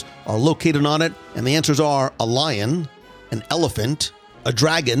 animals are located on it? And the answers are a lion, an elephant, a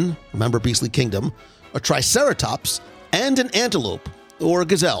dragon, remember Beastly Kingdom, a triceratops, and an antelope, or a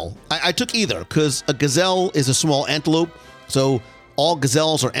gazelle. I took either, because a gazelle is a small antelope, so all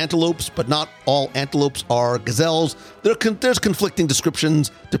gazelles are antelopes, but not all antelopes are gazelles. There's conflicting descriptions,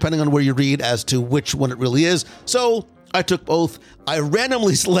 depending on where you read, as to which one it really is, so I took both. I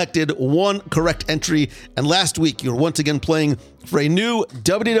randomly selected one correct entry, and last week you were once again playing for a new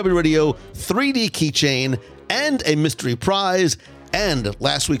WDW Radio 3D keychain and a mystery prize. And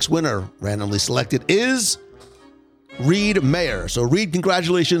last week's winner, randomly selected, is Reed Mayer. So Reed,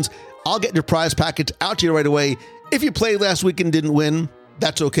 congratulations. I'll get your prize package out to you right away. If you played last week and didn't win,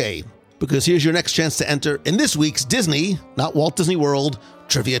 that's okay, because here's your next chance to enter in this week's Disney, not Walt Disney World,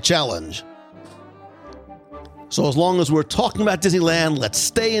 Trivia Challenge. So as long as we're talking about Disneyland, let's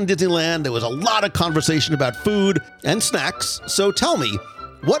stay in Disneyland. There was a lot of conversation about food and snacks. So tell me,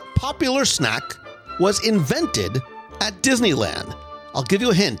 what popular snack was invented at Disneyland? I'll give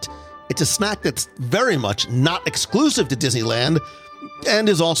you a hint. It's a snack that's very much not exclusive to Disneyland and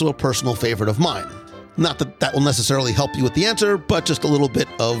is also a personal favorite of mine. Not that that will necessarily help you with the answer, but just a little bit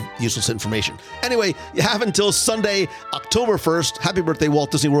of useless information. Anyway, you have until Sunday, October 1st. Happy birthday,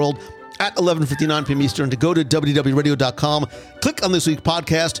 Walt Disney World, at 11:59 p.m. Eastern to go to WDWRadio.com. Click on this week's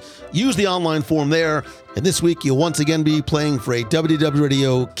podcast. Use the online form there. And this week, you'll once again be playing for a WDW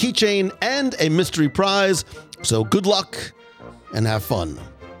Radio keychain and a mystery prize. So good luck and have fun.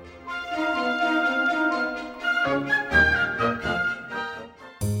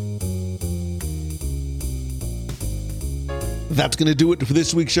 That's going to do it for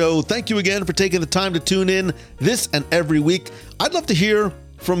this week's show. Thank you again for taking the time to tune in this and every week. I'd love to hear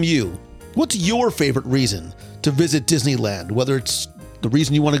from you. What's your favorite reason to visit Disneyland? Whether it's the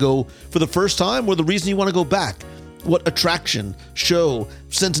reason you want to go for the first time or the reason you want to go back. What attraction, show,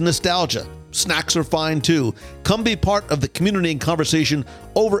 sense of nostalgia snacks are fine too. Come be part of the community and conversation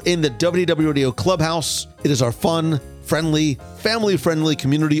over in the WDW Radio Clubhouse. It is our fun, friendly, family-friendly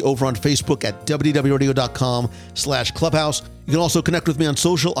community over on Facebook at wdwradio.com/clubhouse. You can also connect with me on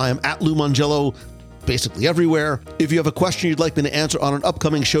social. I am at Lou Mongello, basically everywhere. If you have a question you'd like me to answer on an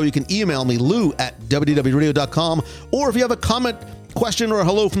upcoming show, you can email me, lou@wdwradio.com. Or if you have a comment, question, or a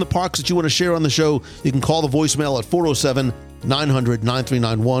hello from the parks that you want to share on the show, you can call the voicemail at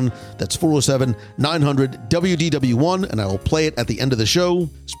 407-900-9391. That's 407-900-WDW1, and I will play it at the end of the show.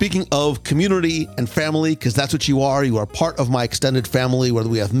 Speaking of community and family, because that's what you are part part of my extended family, whether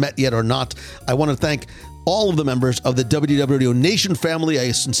we have met yet or not. I want to thank all of the members of the WDW Radio Nation family.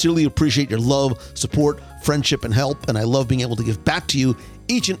 I sincerely appreciate your love, support, friendship, and help, and I love being able to give back to you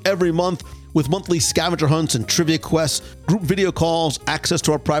each and every month with monthly scavenger hunts and trivia quests, group video calls, access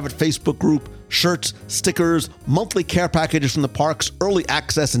to our private Facebook group, shirts, stickers, monthly care packages from the parks, early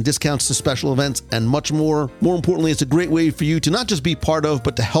access and discounts to special events, and much more. More importantly, it's a great way for you to not just be part of,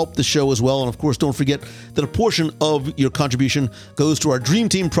 but to help the show as well. And of course, don't forget that a portion of your contribution goes to our Dream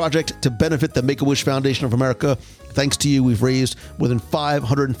Team project to benefit the Make-A-Wish Foundation of America. Thanks to you, we've raised more than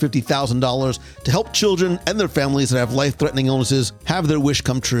 $550,000 to help children and their families that have life-threatening illnesses have their wish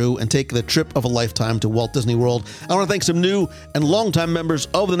come true and take the trip of a lifetime to Walt Disney World. I want to thank some new and longtime members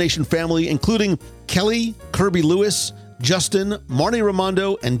of the Nation family, including Kelly, Kirby Lewis, Justin, Marnie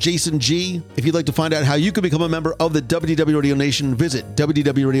Raimondo, and Jason G. If you'd like to find out how you can become a member of the WDW Radio Nation, visit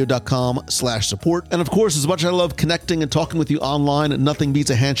wdwradio.com/support. And of course, as much as I love connecting and talking with you online, nothing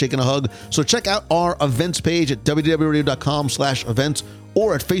beats a handshake and a hug. So check out our events page at wdwradio.com/events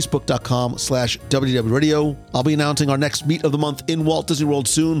or at facebook.com/WDW Radio. I'll be announcing our next meet of the month in Walt Disney World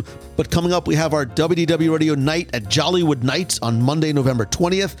soon. But coming up, we have our WDW Radio Night at Jollywood Nights on Monday, November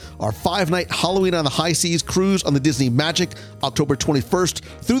 20th, our 5-night Halloween on the High Seas cruise on the Disney Magic, October 21st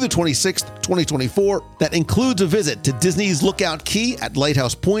through the 26th, 2024. That includes a visit to Disney's Lookout Key at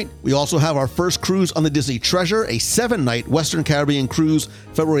Lighthouse Point. We also have our first cruise on the Disney Treasure, a 7-night Western Caribbean cruise,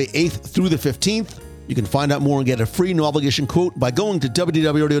 February 8th through the 15th. You can find out more and get a free no obligation quote by going to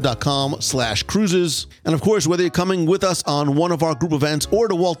wdwradio.com/cruises. And of course, whether you're coming with us on one of our group events or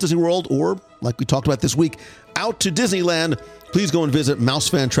to Walt Disney World, or like we talked about this week, out to Disneyland, please go and visit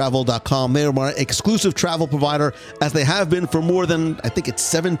mousefantravel.com. They are my exclusive travel provider, as they have been for more than, I think it's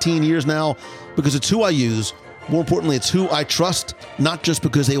 17 years now, because it's who I use. More importantly, it's who I trust, not just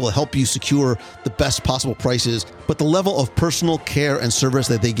because they will help you secure the best possible prices, but the level of personal care and service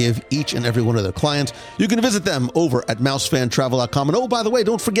that they give each and every one of their clients. You can visit them over at mousefantravel.com. And oh, by the way,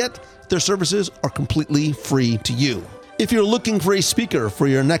 don't forget, their services are completely free to you. If you're looking for a speaker for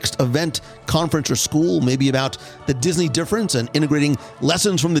your next event, conference, or school, maybe about the Disney difference and integrating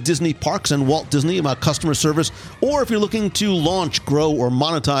lessons from the Disney parks and Walt Disney about customer service, or if you're looking to launch, grow, or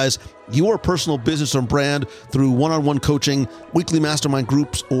monetize your personal business or brand through one-on-one coaching, weekly mastermind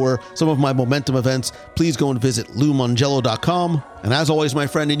groups, or some of my momentum events, please go and visit loumongello.com. And as always, my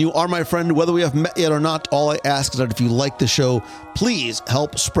friend, and you are my friend, whether we have met yet or not, all I ask is that if you like the show, please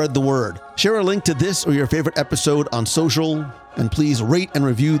help spread the word. Share a link to this or your favorite episode on social, and please rate and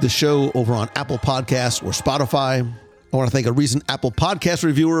review the show over on Apple Podcasts or Spotify. I want to thank a recent Apple Podcast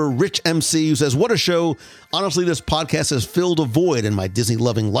reviewer, Rich MC, who says, "What a show. Honestly, this podcast has filled a void in my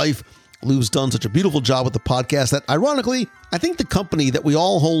Disney-loving life. Lou's done such a beautiful job with the podcast that, ironically, I think the company that we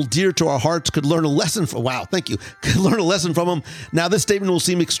all hold dear to our hearts could learn a lesson from." Wow, thank you. Could learn a lesson from him. Now, this statement will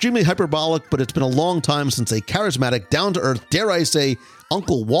seem extremely hyperbolic, but it's been a long time since a charismatic, down-to-earth, dare I say,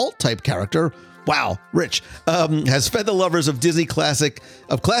 Uncle Walt-type character, wow, Rich, has fed the lovers of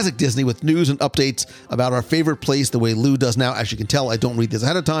classic Disney with news and updates about our favorite place the way Lou does now. As you can tell, I don't read this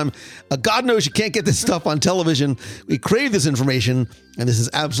ahead of time. God knows you can't get this stuff on television. We crave this information, and this is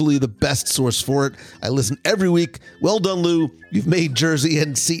absolutely the best source for it. I listen every week. Well done, Lou. You've made Jersey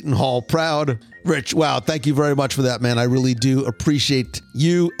and Seton Hall proud. Rich, wow, thank you very much for that, man. I really do appreciate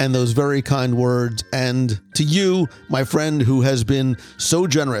you and those very kind words. And to you, my friend, who has been so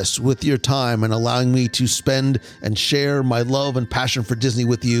generous with your time and allowing me to spend and share my love and passion for Disney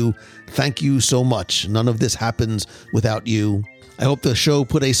with you, thank you so much. None of this happens without you. I hope the show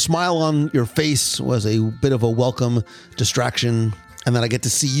put a smile on your face, was a bit of a welcome distraction, and then I get to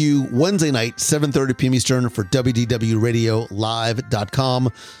see you Wednesday night, 7:30 p.m. Eastern for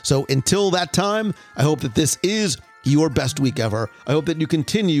WDWRadioLive.com. So until that time, I hope that this is your best week ever. I hope that you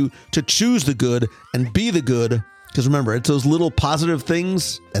continue to choose the good and be the good, because remember, it's those little positive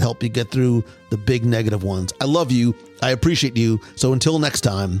things that help you get through the big negative ones. I love you. I appreciate you. So until next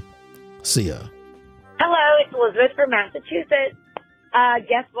time, see ya. Hello, it's Elizabeth from Massachusetts.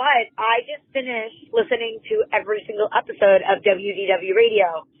 Guess what? I just finished listening to every single episode of WDW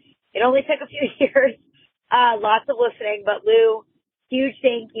Radio. It only took a few years, lots of listening, but Lou, huge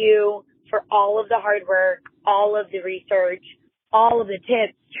thank you for all of the hard work, all of the research, all of the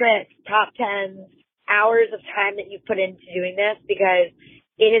tips, tricks, top 10s, hours of time that you've put into doing this, because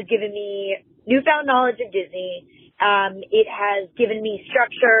it has given me newfound knowledge of Disney. It has given me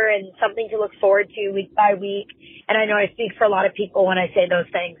structure and something to look forward to week by week. And I know I speak for a lot of people when I say those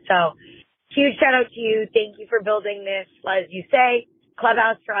things. So huge shout out to you. Thank you for building this, as you say,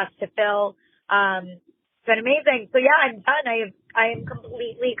 clubhouse for us to fill. It's been amazing. So yeah, I'm done. I am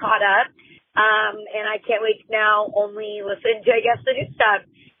completely caught up. And I can't wait to now only listen to, I guess, the new stuff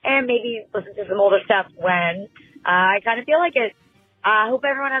and maybe listen to some older stuff when I kind of feel like it. I hope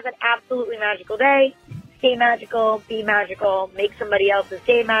everyone has an absolutely magical day. Stay magical, be magical, make somebody else's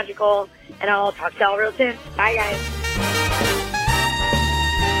day magical, and I'll talk to y'all real soon. Bye, guys.